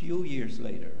 A few years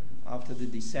later, after the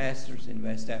disasters in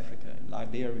West Africa, in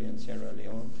Liberia and Sierra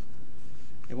Leone,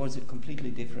 there was a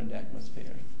completely different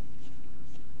atmosphere.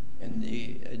 And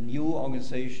a new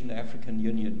organization, the African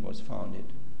Union, was founded.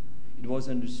 It was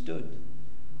understood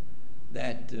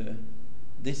that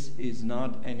this is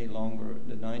not any longer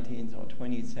the 19th or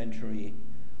 20th century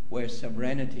where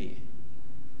sovereignty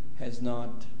has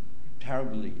not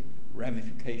terribly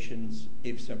ramifications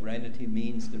if sovereignty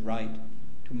means the right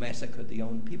to massacre the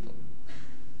own people.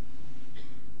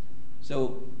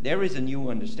 So there is a new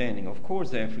understanding. Of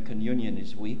course, the African Union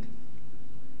is weak,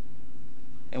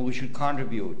 and we should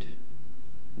contribute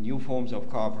new forms of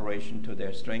cooperation to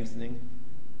their strengthening,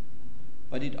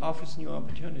 but it offers new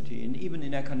opportunity. And even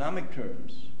in economic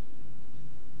terms,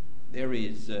 there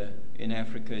is, in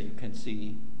Africa, you can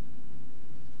see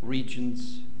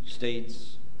regions,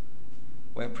 states,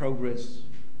 where progress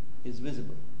is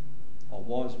visible, or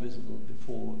was visible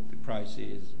before the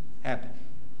crisis happened.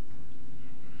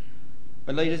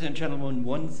 But ladies and gentlemen,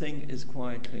 one thing is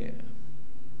quite clear.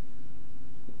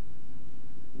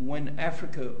 When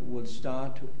Africa will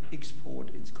start to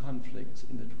export its conflicts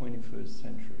in the 21st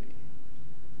century,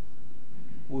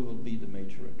 we will be the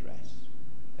major address.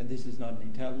 And this is not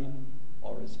an Italian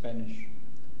or a Spanish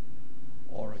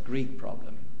or a Greek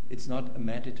problem. It's not a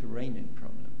Mediterranean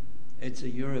problem. It's a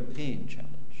European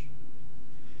challenge.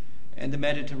 And the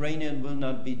Mediterranean will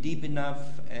not be deep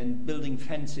enough, and building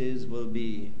fences will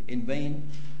be in vain.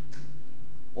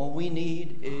 What we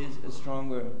need is a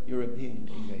stronger European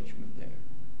engagement there.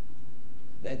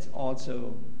 That's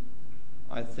also,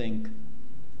 I think,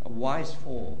 a wise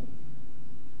form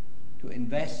to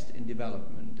invest in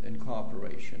development and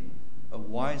cooperation, a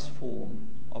wise form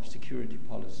of security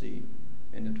policy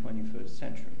in the 21st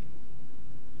century.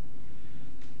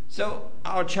 So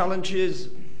our challenges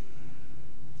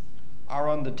are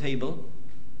on the table.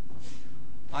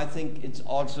 I think it's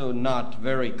also not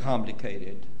very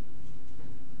complicated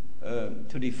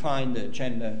to define the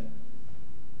agenda,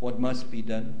 what must be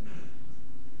done.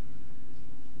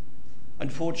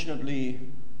 Unfortunately,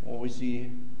 what we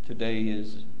see today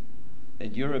is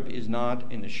that Europe is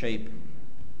not in a shape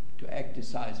to act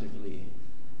decisively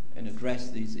and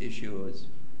address these issues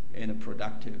in a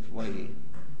productive way,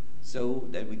 so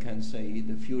that we can say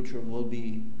the future will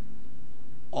be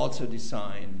also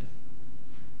designed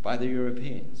by the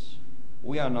Europeans.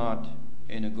 We are not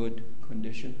in a good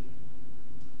condition.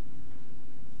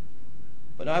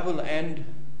 But I will end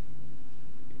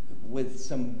with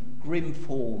some grim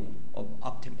form of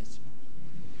optimism.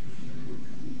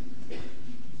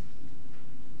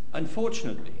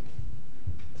 Unfortunately,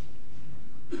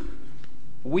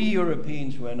 we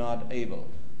Europeans were not able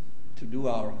to do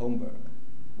our homework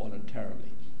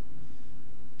voluntarily.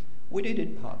 We did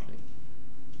it partly.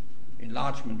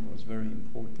 Enlargement was very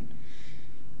important.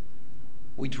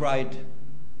 We tried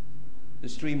the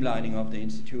streamlining of the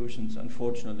institutions.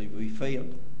 Unfortunately, we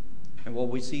failed. And what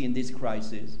we see in this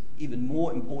crisis, even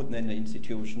more important than the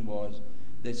institution, was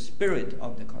the spirit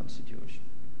of the Constitution,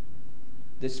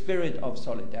 the spirit of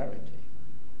solidarity,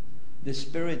 the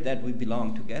spirit that we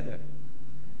belong together,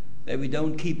 that we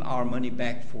don't keep our money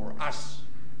back for us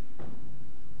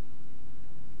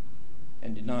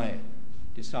and deny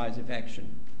decisive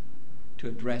action to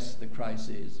address the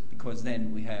crisis, because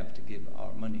then we have to give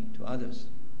our money to others.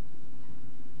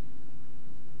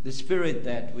 The spirit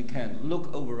that we can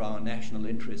look over our national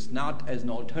interest, not as an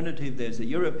alternative, there's a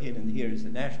European and here is a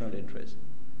national interest.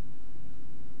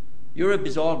 Europe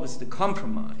is always the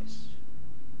compromise.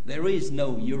 There is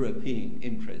no European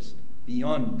interest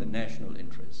beyond the national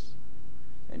interest.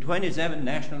 And 27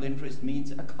 national interest means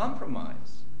a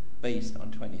compromise based on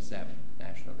 27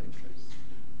 national interests.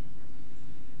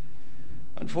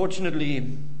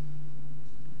 Unfortunately,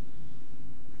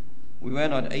 we were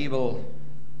not able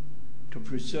to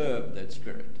preserve that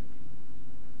spirit.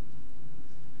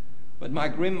 But my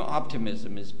grim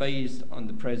optimism is based on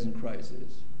the present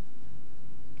crisis.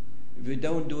 If we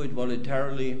don't do it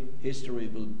voluntarily, history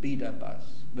will beat up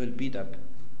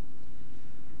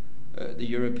the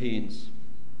Europeans,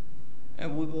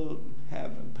 and we will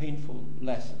have a painful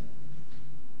lesson.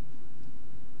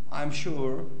 I'm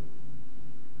sure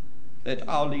that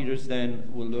our leaders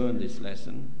then will learn this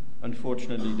lesson.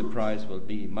 Unfortunately, the price will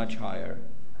be much higher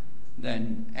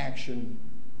than action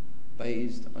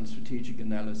based on strategic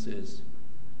analysis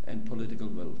and political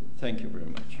will. Thank you very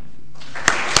much.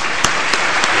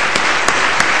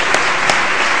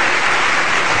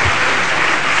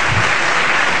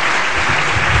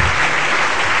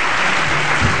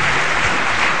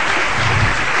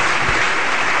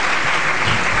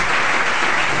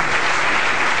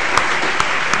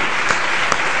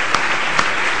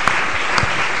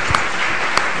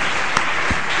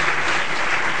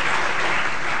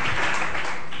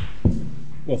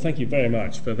 thank you very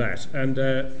much for that. And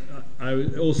I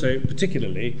also,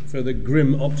 particularly, for the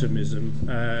grim optimism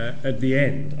at the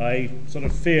end. I sort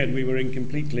of feared we were in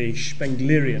completely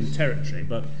Spenglerian territory,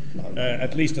 but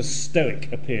at least a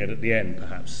stoic appeared at the end,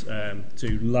 perhaps,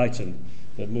 to lighten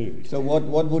the mood. So what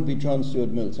would be John Stuart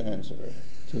Mill's answer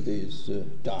to these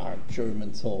dark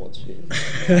German thoughts here?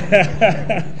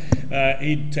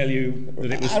 He'd tell you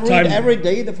that it was I time... read every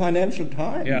day the Financial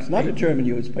Times, Yeah. not a German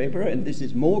newspaper, and this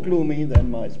is more gloomy than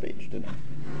my speech tonight.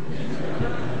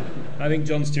 I think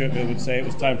John Stuart Mill would say it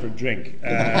was time for a drink.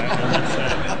 And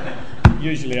that's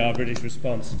usually our British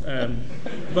response. Great,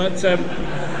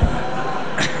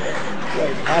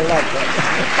 I like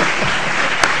that.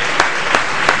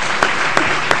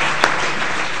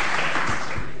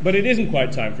 But it isn't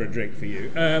quite time for a drink for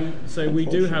you. So we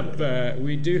do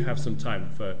have some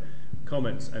time for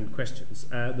comments and questions.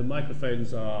 The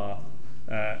microphones are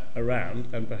around,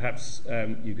 and perhaps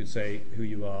you could say who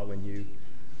you are when you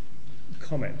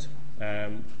comment.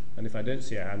 And if I don't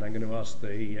see a hand, I'm going to ask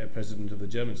the president of the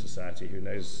German Society, who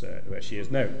knows where she is.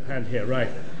 No, hand here, right.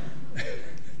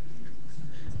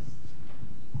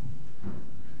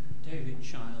 David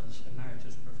Childs,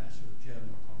 Emeritus Professor of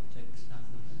German Politics at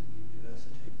Nottingham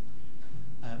University.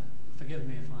 Forgive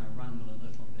me if I ramble a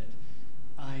little bit.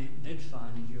 I did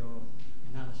find your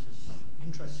analysis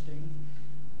interesting,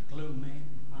 gloomy.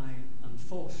 I am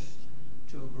forced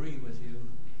to agree with you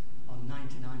on 99.9%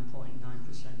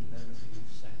 of everything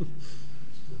you've said.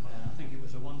 I think it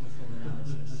was a wonderful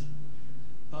analysis.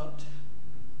 But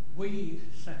we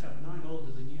set up, and I'm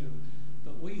older than you,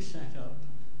 but we set up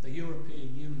the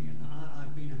European Union.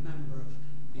 I've been a member of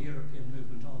the European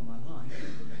movement all my life,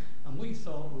 and we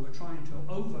thought we were trying to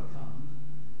overcome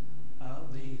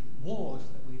the wars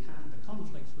that we'd had, the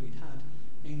conflicts we'd had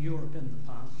in Europe in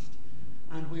the past,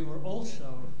 and we were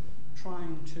also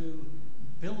trying to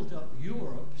build up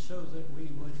Europe so that we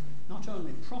would not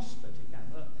only prosper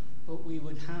together, but we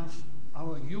would have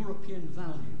our European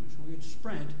values. We would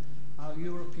spread our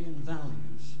European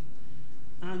values.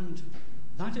 And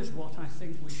that is what I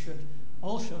think we should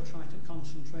also try to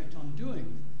concentrate on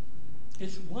doing.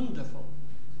 It's wonderful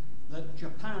that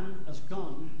Japan has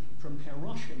gone from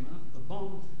Hiroshima, the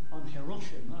bomb on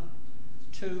Hiroshima,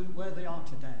 to where they are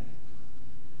today.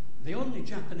 The only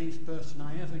Japanese person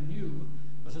I ever knew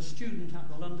was a student at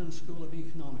the London School of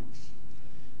Economics.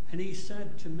 And he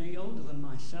said to me, older than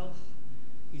myself,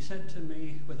 he said to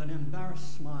me with an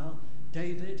embarrassed smile,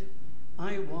 "David,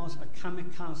 I was a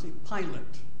kamikaze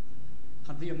pilot.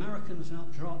 Had the Americans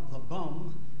not dropped the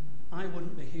bomb, I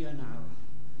wouldn't be here now."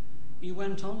 He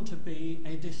went on to be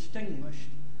a distinguished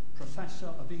professor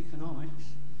of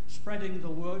economics, spreading the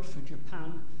word for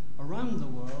Japan around the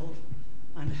world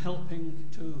and helping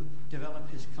to develop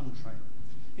his country.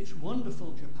 It's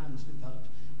wonderful Japan's developed.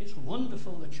 It's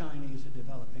wonderful the Chinese are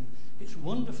developing. It's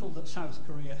wonderful that South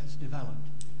Korea has developed.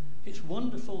 It's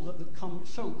wonderful that the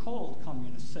so-called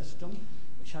communist system,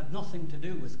 which had nothing to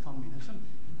do with communism,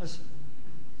 has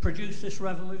produced this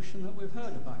revolution that we've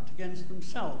heard about against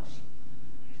themselves.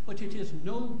 But it is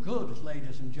no good,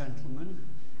 ladies and gentlemen,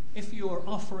 if you are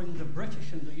offering the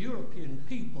British and the European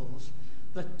peoples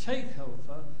the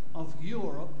takeover of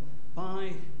Europe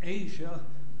by Asia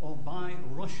or by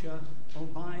Russia or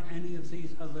by any of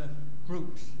these other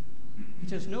groups.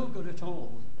 It is no good at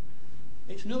all.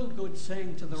 It's no good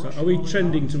saying to the Russian... Are we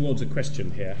trending towards a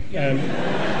question here? Yeah.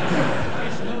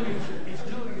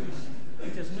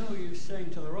 It is no use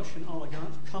saying to the Russian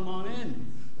oligarchs, "Come on in."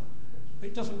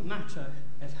 It doesn't matter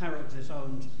if Harrods is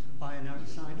owned by an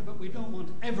outsider, but we don't want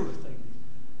everything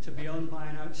to be owned by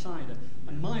an outsider.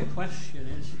 And my question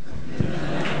is,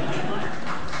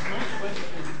 my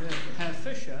question to Herr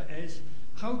Fischer is,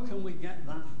 how can we get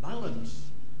that balance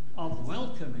of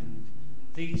welcoming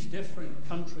these different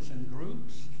countries and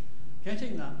groups,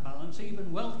 getting that balance,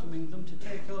 even welcoming them to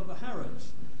take over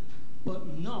Harrods,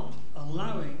 but not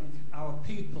allowing our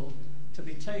people to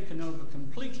be taken over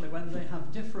completely when they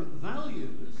have different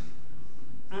values,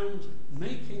 and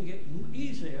making it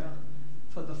easier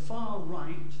for the far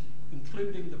right,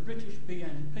 including the British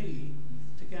BNP,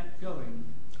 to get going.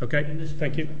 Okay,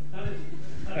 thank you.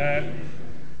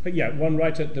 But yeah, one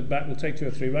right at the back. We'll take two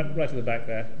or three. Right at the back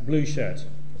there. Blue shirt,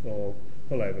 or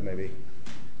pullover maybe,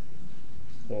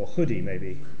 or hoodie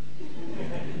maybe.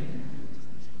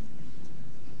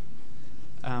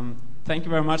 Thank you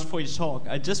very much for your talk.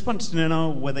 I just wanted to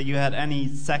know whether you had any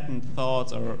second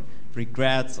thoughts or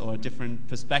regrets or a different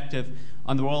perspective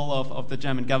on the role of the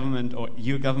German government or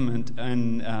your government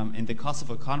in the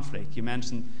Kosovo conflict. You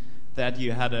mentioned that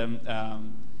you had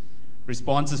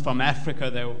responses from Africa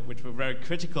there which were very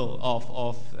critical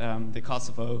of the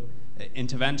Kosovo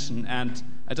intervention, and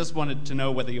I just wanted to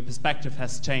know whether your perspective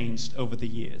has changed over the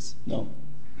years. No.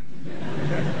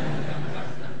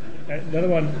 Another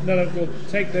one. We'll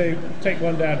take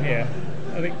one down here.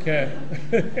 I think.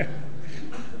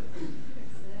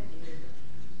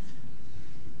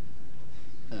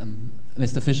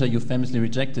 Mr. Fischer, you famously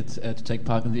rejected to take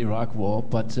part in the Iraq War,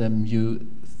 but you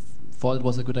thought it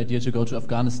was a good idea to go to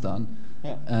Afghanistan.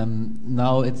 Yeah.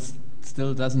 Now it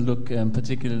still doesn't look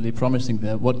particularly promising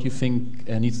there. What do you think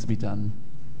needs to be done?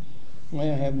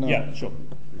 May I have no sure.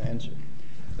 answer?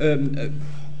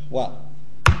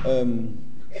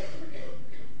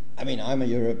 I mean, I'm a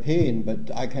European, but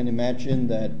I can imagine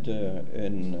that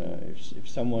if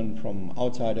someone from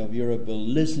outside of Europe will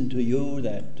listen to you,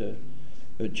 that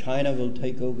China will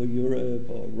take over Europe,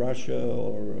 or Russia,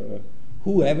 or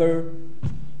whoever.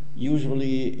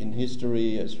 Usually in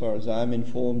history, as far as I'm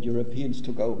informed, Europeans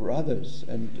took over others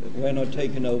and were not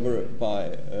taken over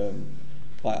by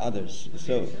others.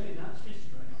 So,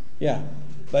 yeah,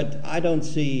 but I don't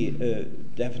see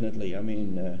definitely. I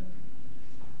mean,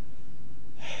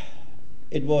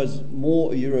 it was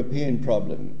more a European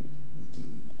problem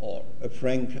or a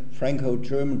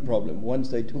Franco-German problem. Once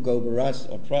they took over us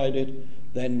or tried it,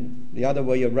 then the other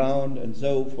way around, and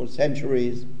so for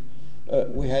centuries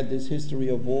we had this history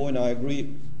of war, and I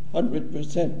agree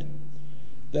 100%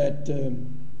 that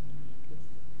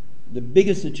the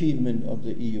biggest achievement of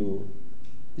the EU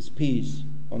is peace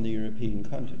on the European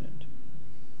continent.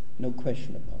 No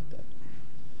question about that.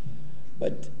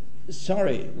 But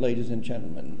sorry, ladies and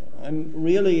gentlemen, I'm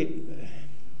really,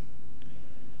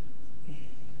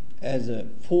 as a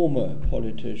former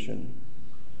politician,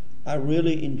 I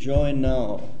really enjoy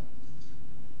now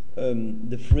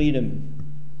the freedom,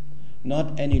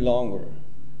 not any longer,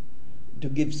 to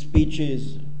give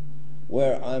speeches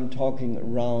where I'm talking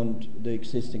around the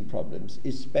existing problems,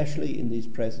 especially in these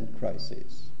present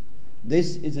crises.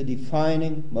 This is a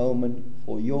defining moment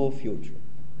for your future.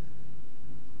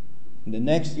 In the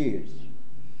next years,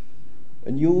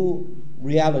 a new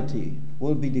reality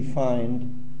will be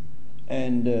defined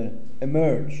and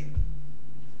emerge.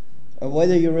 And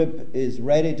whether Europe is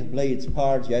ready to play its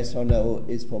part, yes or no,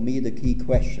 is for me the key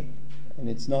question. And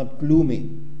it's not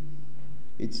gloomy.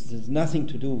 There's nothing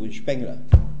to do with Spengler.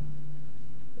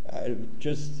 I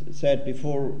just said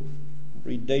before,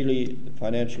 read daily the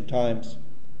Financial Times,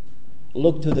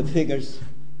 look to the figures,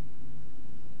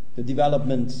 the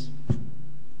developments,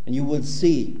 and you will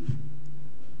see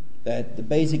that the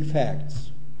basic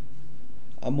facts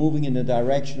are moving in a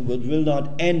direction which will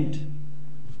not end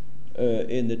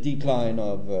in the decline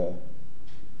of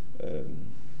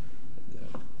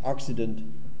Occident,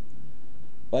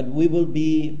 but we will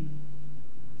be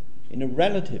in a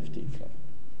relative decline,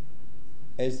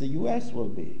 as the US will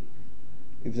be,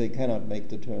 if they cannot make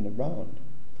the turn around.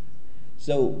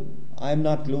 So I'm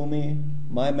not gloomy.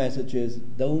 My message is,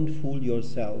 don't fool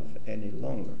yourself any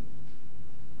longer.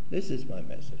 This is my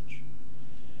message.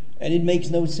 And it makes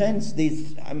no sense.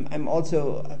 I'm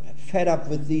also fed up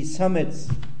with these summits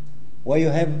where you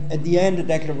have at the end a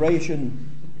declaration,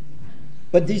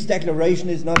 but this declaration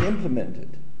is not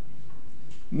implemented.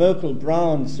 Merkel,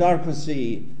 Brown,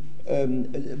 Sarkozy,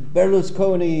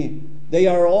 Berlusconi, they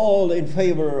are all in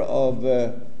favor of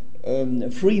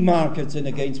free markets and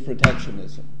against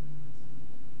protectionism.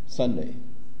 Sunday.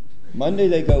 Monday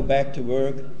they go back to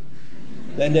work,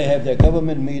 then they have their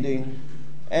government meeting,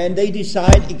 and they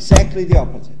decide exactly the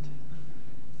opposite.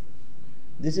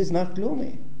 This is not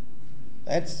gloomy.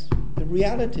 That's the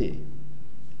reality.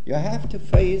 You have to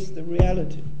face the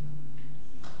reality.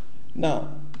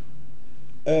 Now,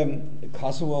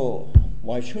 Kosovo,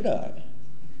 why should I?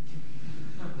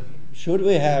 Should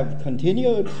we have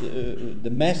continued the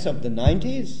mess of the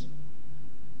 90s?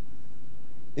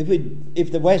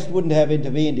 If the West wouldn't have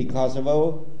intervened in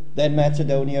Kosovo, then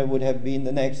Macedonia would have been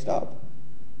the next stop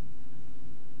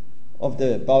of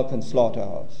the Balkan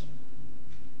slaughterhouse.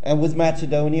 And with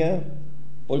Macedonia,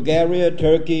 Bulgaria,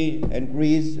 Turkey, and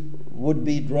Greece would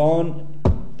be drawn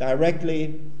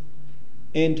directly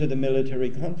into the military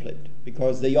conflict,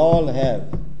 because they all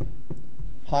have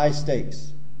high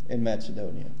stakes in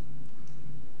Macedonia.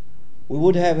 We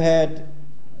would have had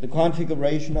the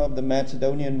configuration of the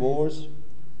Macedonian wars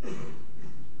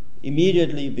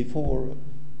immediately before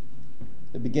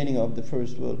the beginning of the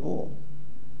First World War.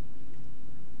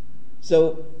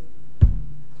 So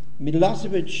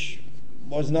Milosevic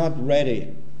was not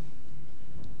ready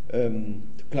to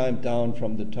climb down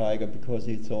from the tiger because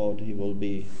he thought he will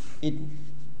be eaten.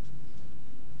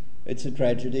 It's a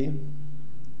tragedy,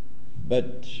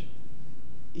 but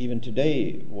even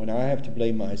today, when I have to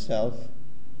blame myself,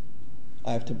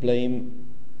 I have to blame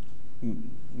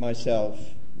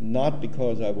myself, not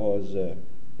because I was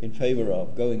in favor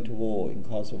of going to war in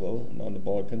Kosovo and on the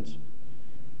Balkans,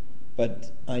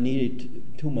 but I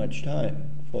needed too much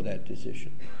time for that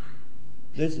decision.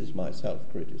 This is my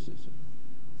self-criticism.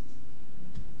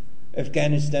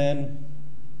 Afghanistan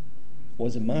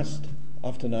was a must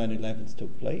after 9/11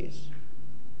 took place.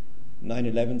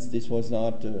 9/11, this was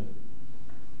not a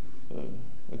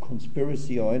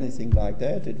conspiracy or anything like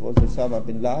that. It was Osama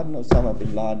bin Laden. Osama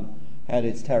bin Laden had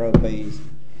its terror base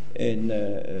in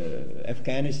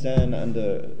Afghanistan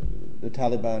under the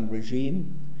Taliban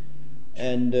regime,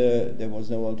 and there was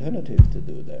no alternative to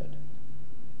do that.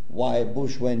 Why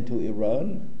Bush went to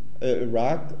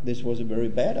Iraq, this was a very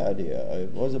bad idea. I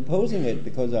was opposing it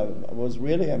because I was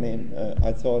really,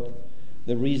 I thought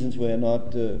the reasons were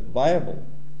not viable.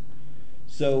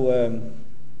 So,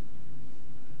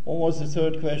 what was the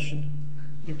third question?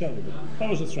 You've done with it. That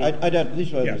was the three.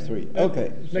 These were the three.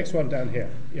 Okay. Next one down here.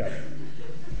 Yeah.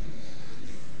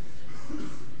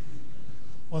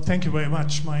 Well, thank you very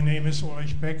much. My name is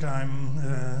Ulrich Beck. I'm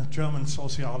a German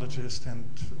sociologist and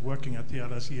working at the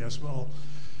LSE as well.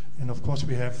 And of course,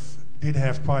 we did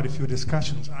have quite a few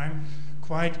discussions. I'm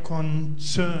quite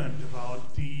concerned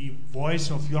about the voice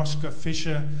of Joschka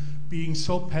Fischer being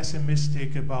so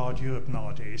pessimistic about Europe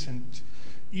nowadays. And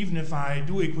even if I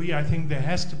do agree, I think there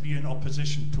has to be an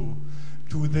opposition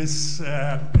to this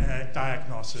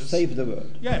diagnosis. Save the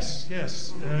world. Yes.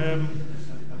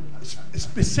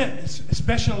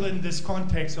 Especially in this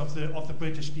context of the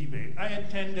British debate. I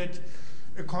attended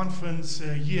a conference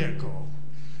a year ago,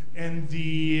 and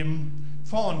the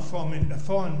French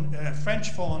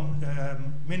foreign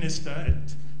minister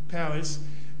at Paris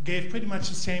gave pretty much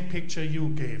the same picture you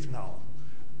gave now,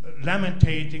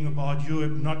 lamenting about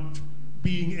Europe not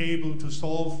being able to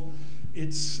solve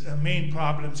its main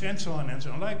problems and so on,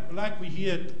 like we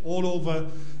hear it all over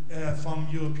from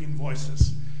European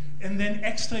voices. And then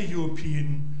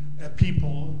extra-European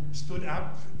people stood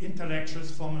up,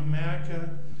 intellectuals from America,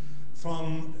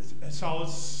 from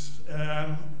South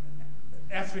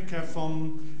Africa,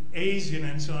 from Asia,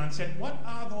 and so on, and said, what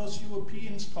are those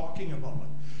Europeans talking about?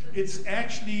 It's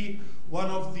actually one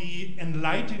of the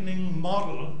enlightening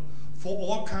model for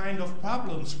all kinds of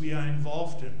problems we are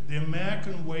involved in. The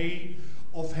American way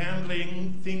of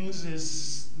handling things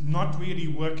is not really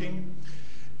working.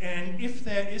 And if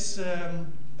there is a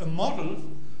model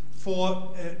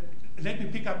for, let me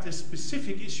pick up this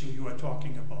specific issue you are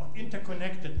talking about.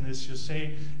 Interconnectedness, you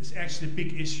say, is actually a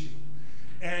big issue.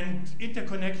 And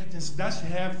interconnectedness does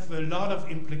have a lot of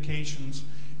implications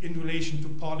in relation to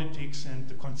politics and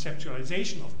the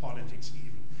conceptualization of politics even.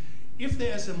 If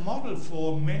there is a model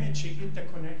for managing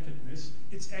interconnectedness,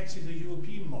 it's actually the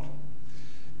European model.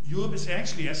 Europe is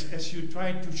actually, as you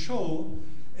tried to show,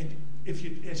 and as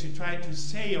you try to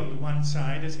say on the one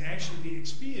side, is actually the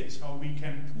experience how we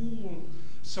can pool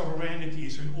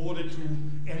sovereignties in order to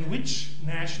enrich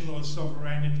national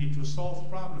sovereignty to solve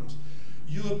problems.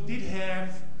 Europe did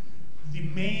have the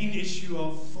main issue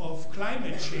of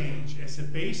climate change as a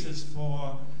basis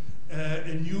for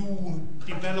a new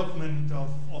development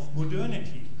of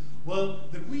modernity. Well,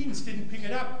 the Greens didn't pick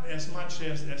it up as much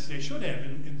as they should have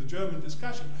in the German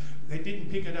discussion. They didn't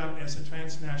pick it up as a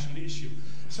transnational issue.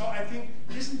 So I think,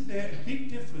 isn't there a big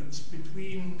difference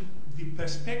between the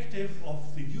perspective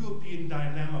of the European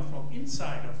dilemma from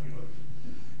inside of Europe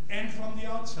and from the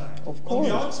outside? Of course. On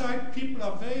the outside, people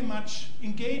are very much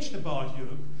engaged about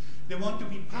Europe. They want to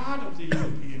be part of the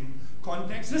European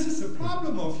context. This is the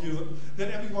problem of Europe,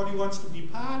 that everybody wants to be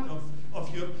part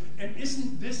of Europe. And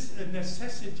isn't this a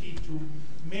necessity to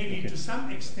maybe to some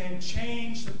extent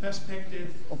change the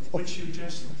perspective which you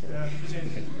just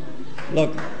presented?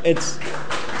 Look, it's...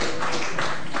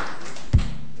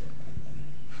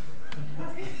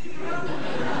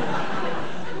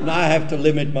 Now I have to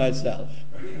limit myself.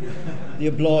 The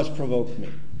applause provoked me.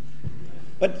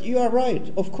 But you are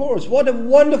right, of course. What a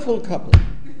wonderful couple.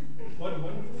 What a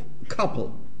wonderful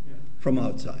couple from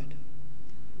outside.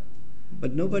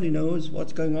 But nobody knows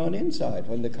what's going on inside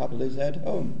when the couple is at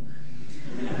home.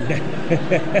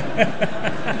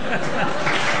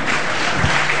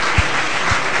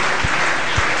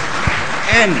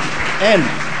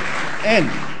 and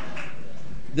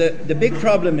the big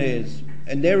problem is,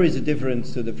 and there is a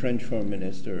difference to the French foreign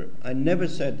minister, I never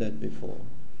said that before.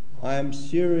 I am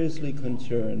seriously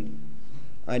concerned.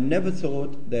 I never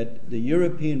thought that the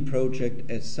European project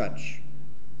as such,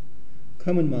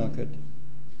 common market,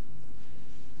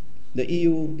 the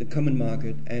EU, the common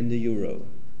market, and the euro,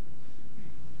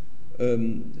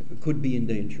 could be in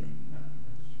danger.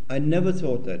 I never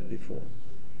thought that before.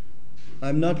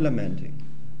 I'm not lamenting.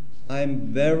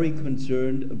 I'm very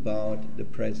concerned about the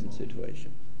present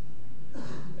situation.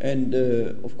 And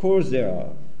of course there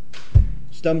are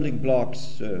stumbling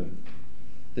blocks,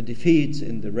 the defeats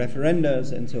in the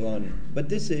referendums and so on. But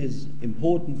this is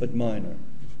important but minor.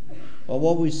 But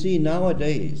what we see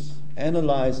nowadays,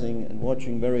 analyzing and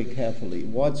watching very carefully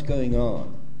what's going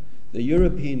on, the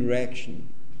European reaction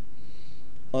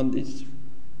on this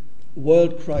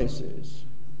world crisis,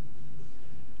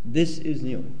 this is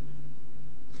new.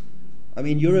 I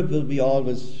mean, Europe will be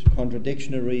always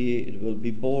contradictory, it will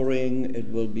be boring, it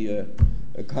will be a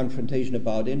confrontation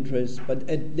about interests, but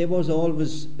there was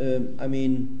always, a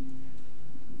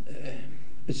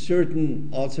certain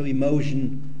also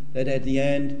emotion that at the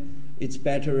end it's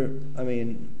better,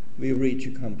 we reach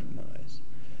a compromise.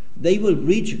 They will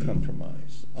reach a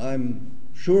compromise, I'm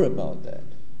sure about that,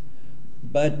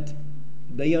 but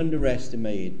they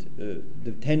underestimate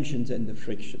the tensions and the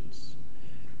frictions.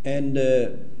 And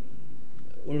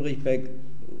Ulrich Beck,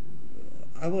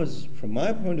 I was, from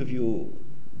my point of view,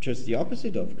 just the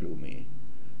opposite of gloomy.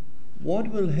 What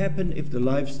will happen if the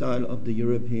lifestyle of the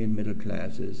European middle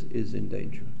classes is in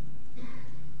danger?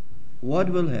 What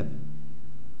will happen?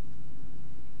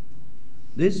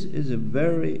 This is a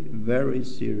very, very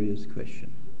serious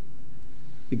question.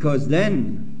 Because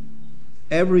then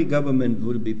every government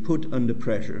will be put under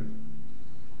pressure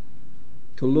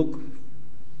to look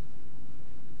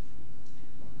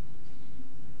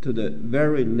to the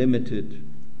very limited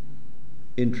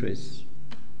interests.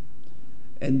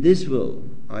 And this will,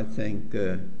 I think,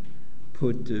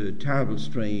 put a terrible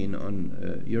strain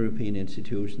on European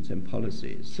institutions and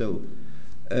policies. So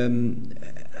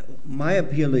my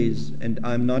appeal is, and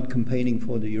I'm not campaigning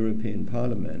for the European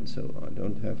Parliament, so I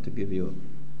don't have to give you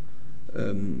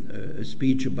a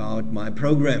speech about my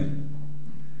program.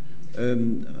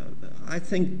 I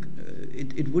think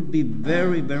it would be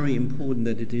very, very important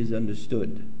that it is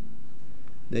understood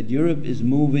that Europe is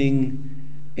moving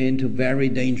into very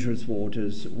dangerous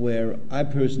waters where I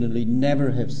personally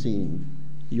never have seen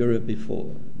Europe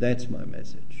before. That's my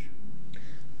message.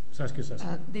 Saskia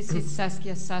Sassen. This is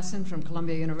Saskia Sassen from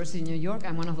Columbia University in New York.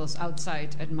 I'm one of those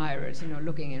outside admirers,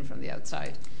 looking in from the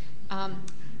outside.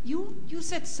 You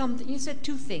said something. You said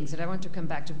two things that I want to come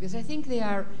back to because I think they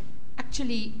are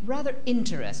actually rather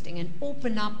interesting and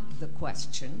open up the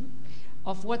question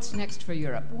of what's next for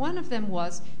Europe. One of them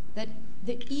was that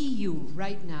the EU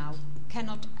right now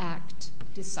cannot act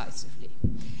decisively.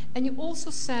 And you also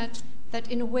said that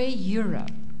in a way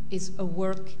Europe is a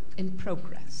work in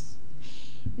progress.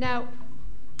 Now,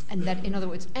 and that in other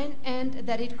words, and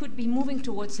that it could be moving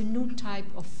towards a new type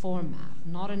of format,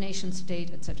 not a nation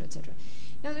state, etc., etc.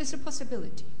 Now there's a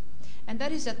possibility, and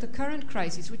that is that the current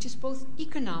crisis, which is both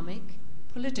economic,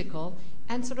 political,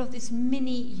 and sort of this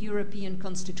mini European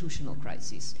constitutional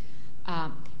crisis,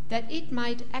 that it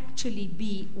might actually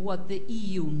be what the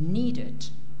EU needed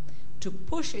to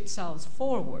push itself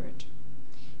forward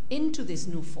into this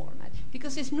new format.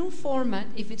 Because this new format,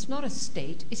 if it's not a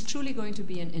state, is truly going to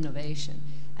be an innovation.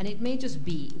 And it may just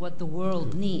be what the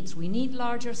world needs. We need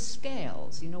larger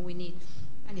scales. We need...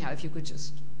 Anyhow, if you could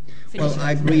just finish. Well,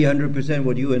 I agree 100%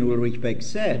 what you and Ulrich Beck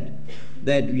said,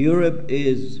 that Europe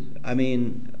is,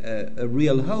 a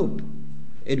real hope.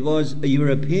 It was a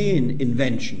European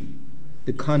invention,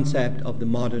 the concept of the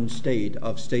modern state,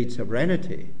 of state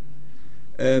sovereignty.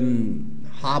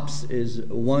 Hobbes is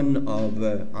one of,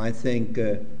 I think,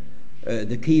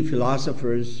 the key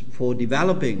philosophers for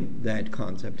developing that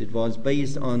concept. It was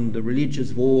based on the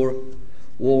religious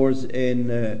wars in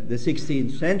the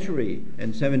 16th century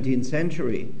and 17th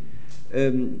century.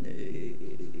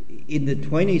 In the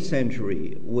 20th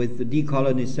century, with the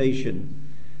decolonization,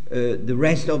 the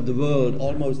rest of the world,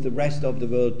 almost the rest of the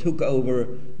world, took over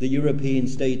the European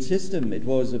state system. It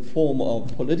was a form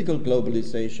of political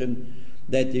globalization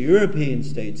that the European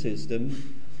state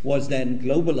system was then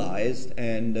globalized,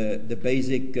 and the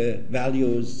basic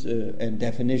values and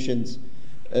definitions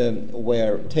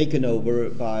were taken over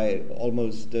by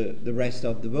almost the rest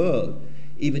of the world.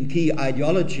 Even key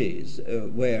ideologies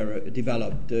were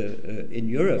developed in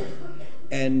Europe.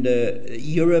 And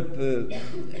Europe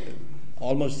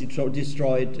almost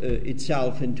destroyed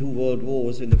itself in two world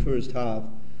wars in the first half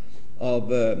of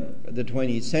the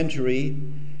 20th century,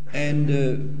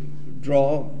 and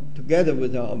draw together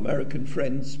with our American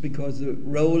friends, because the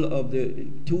role of the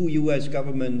two U.S.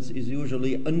 governments is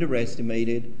usually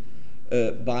underestimated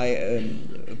by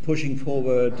pushing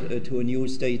forward to a new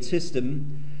state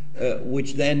system,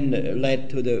 which then led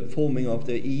to the forming of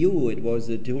the EU. It was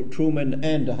the Truman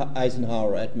and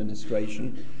Eisenhower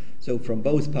administration, so from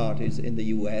both parties in the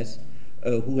U.S.,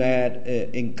 who had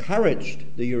encouraged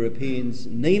the Europeans,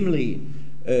 namely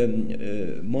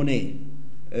Monnet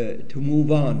to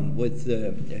move on with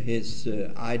his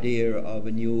idea of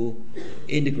a new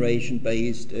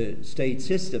integration-based state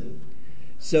system.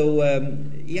 So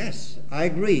yes, I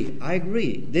agree.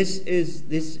 This.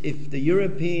 If the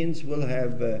Europeans will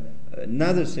have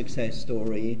another success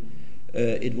story,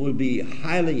 it will be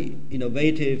highly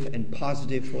innovative and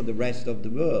positive for the rest of the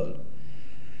world.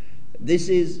 This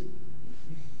is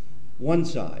one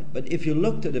side. But if you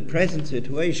look to the present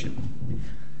situation,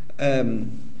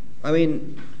 I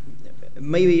mean,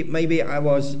 maybe I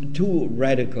was too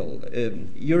radical.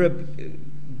 Europe,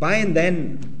 by and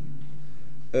then,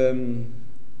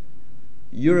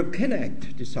 Europe can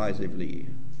act decisively.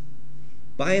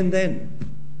 By and then,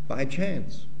 by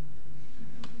chance.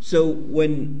 So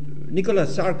when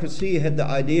Nicolas Sarkozy had the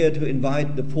idea to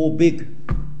invite the 4 big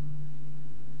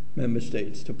member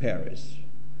states to Paris,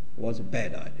 it was a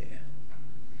bad idea.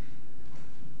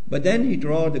 But then he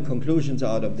drew the conclusions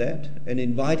out of that and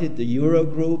invited the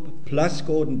Eurogroup plus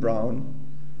Gordon Brown.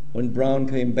 When Brown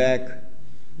came back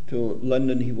to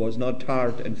London, he was not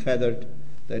tarred and feathered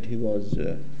that he was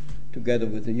together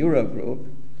with the Eurogroup.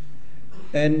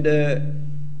 And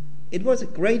it was a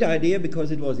great idea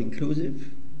because it was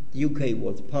inclusive. The UK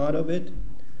was part of it.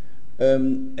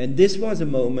 And this was a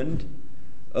moment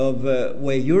of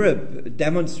where Europe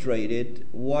demonstrated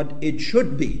what it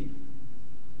should be.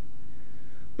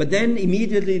 But then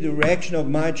immediately the reaction of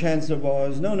my chancellor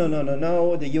was, no,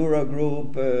 the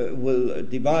Eurogroup will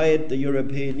divide the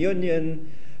European Union.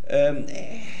 And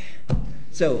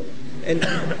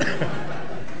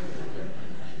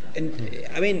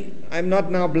I mean, I'm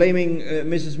not now blaming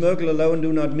Mrs. Merkel alone,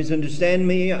 do not misunderstand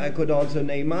me. I could also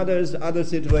name other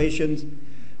situations.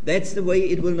 That's the way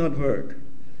it will not work.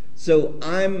 So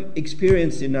I'm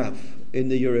experienced enough in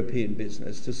the European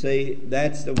business to say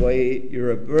that's the way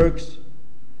Europe works,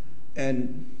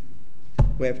 and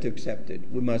we have to accept it.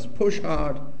 We must push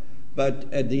hard,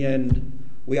 but at the end,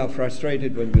 we are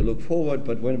frustrated when we look forward,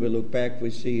 but when we look back, we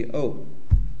see, oh,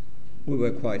 we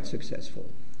were quite successful.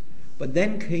 But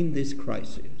then came this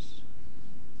crisis,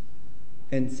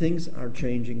 and things are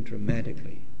changing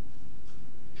dramatically.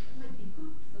 It might be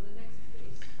good for the next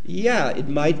phase. Yeah, it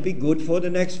might be good for the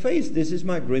next phase. This is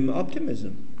my grim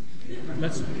optimism.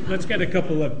 Let's get a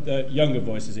couple of younger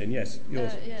voices in. Yes,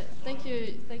 yours. Thank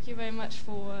you very much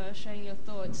for sharing your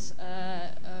thoughts.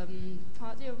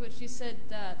 Partly of which you said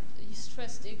that you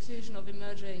stressed the inclusion of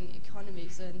emerging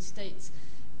economies and states.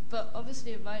 But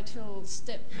obviously a vital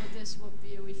step for this would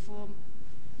be a reform.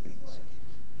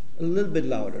 A little bit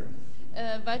louder.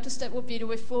 A vital step would be the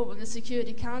reform of the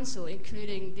Security Council,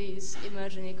 including these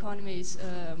emerging economies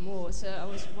more. So I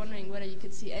was wondering whether you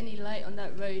could see any light on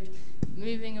that road,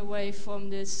 moving away from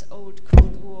this old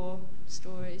Cold War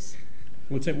stories.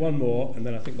 We'll take one more, and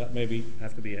then I think that maybe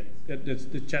have to be it.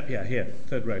 The chap, here,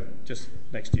 third row, just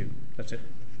next to you. That's it.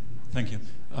 Thank you.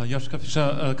 Joschka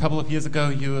Fischer, a couple of years ago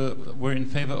you were in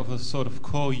favor of a sort of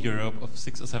core Europe of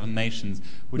 6 or 7 nations.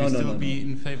 Would you still be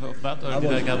in favor of that, or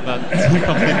did I get that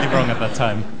completely wrong at that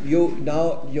time? You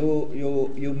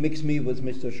mix me with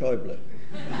Mr. Schäuble.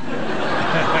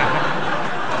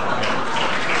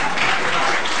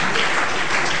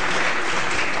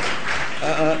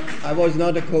 I was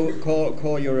not a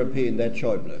core European, that's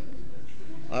Schäuble.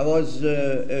 I was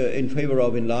in favor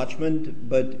of enlargement,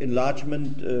 but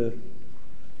enlargement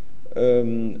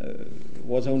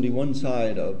was only one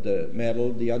side of the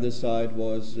medal. The other side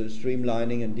was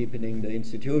streamlining and deepening the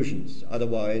institutions.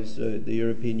 Otherwise, the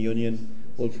European Union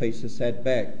will face a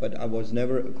setback, but I was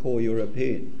never a core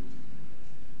European.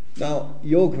 Now,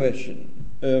 your question.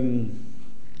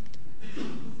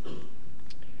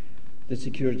 The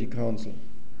Security Council.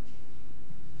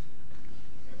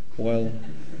 Well,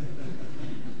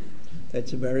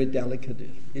 that's a very delicate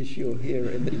issue here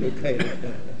in the UK.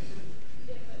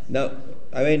 Now,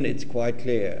 I mean, it's quite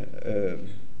clear.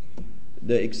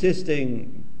 The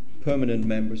existing permanent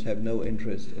members have no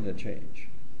interest in a change,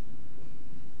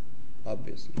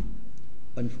 obviously,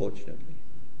 unfortunately.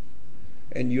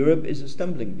 And Europe is a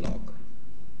stumbling block.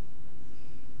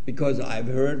 Because I've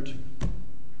heard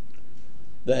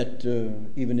that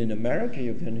even in America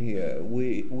you can hear,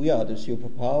 we are the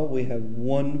superpower, we have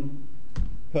one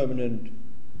permanent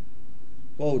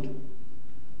vote.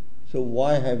 So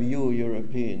why have you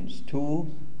Europeans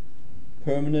 2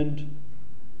 permanent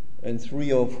and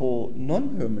 3 or 4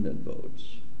 non-permanent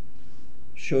votes?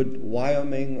 Should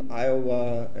Wyoming,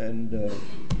 Iowa, and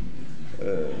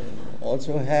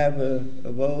also have a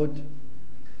vote?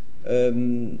 I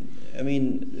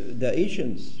mean, the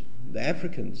Asians, the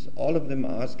Africans, all of them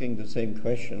are asking the same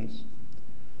questions.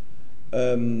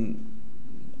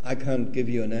 I can't give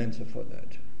you an answer for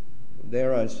that.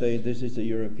 there I say this is a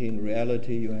European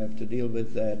reality, you have to deal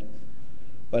with that.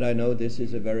 But I know this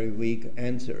is a very weak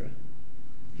answer.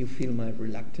 You feel my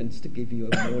reluctance to give you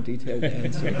a more detailed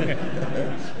answer.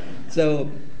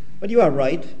 But you are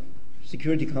right.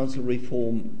 Security Council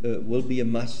reform will be a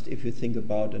must if you think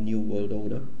about a new world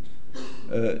order.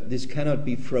 This cannot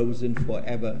be frozen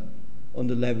forever on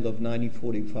the level of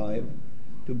 1945.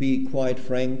 To be quite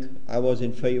frank, I was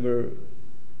in favor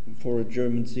for a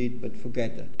German seat, but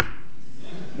forget that.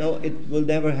 No, it will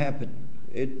never happen.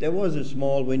 There was a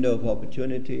small window of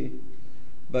opportunity,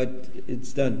 but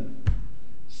it's done.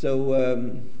 So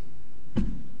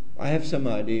I have some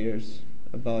ideas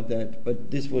about that, but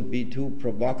this would be too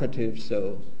provocative,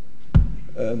 so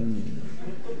I'm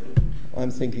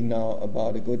thinking now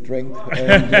about a good drink.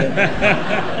 And,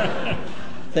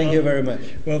 thank you very much.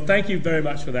 Well, thank you very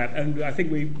much for that. And I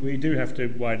think we do have to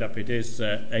wind up. It is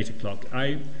 8 o'clock.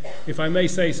 If I may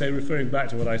say so, referring back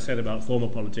to what I said about former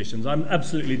politicians, I'm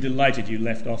absolutely delighted you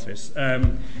left office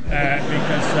because,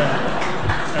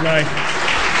 and I.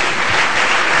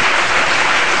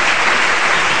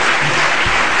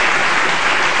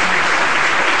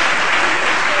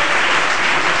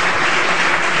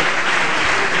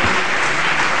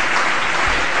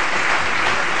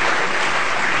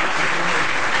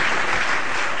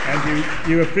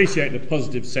 You appreciate the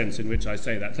positive sense in which I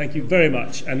say that. Thank you very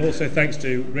much. And also thanks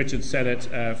to Richard Sennett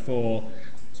for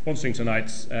sponsoring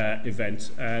tonight's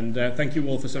event. And thank you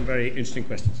all for some very interesting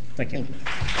questions. Thank you.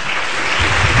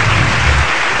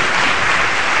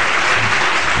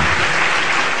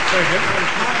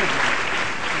 Thank you.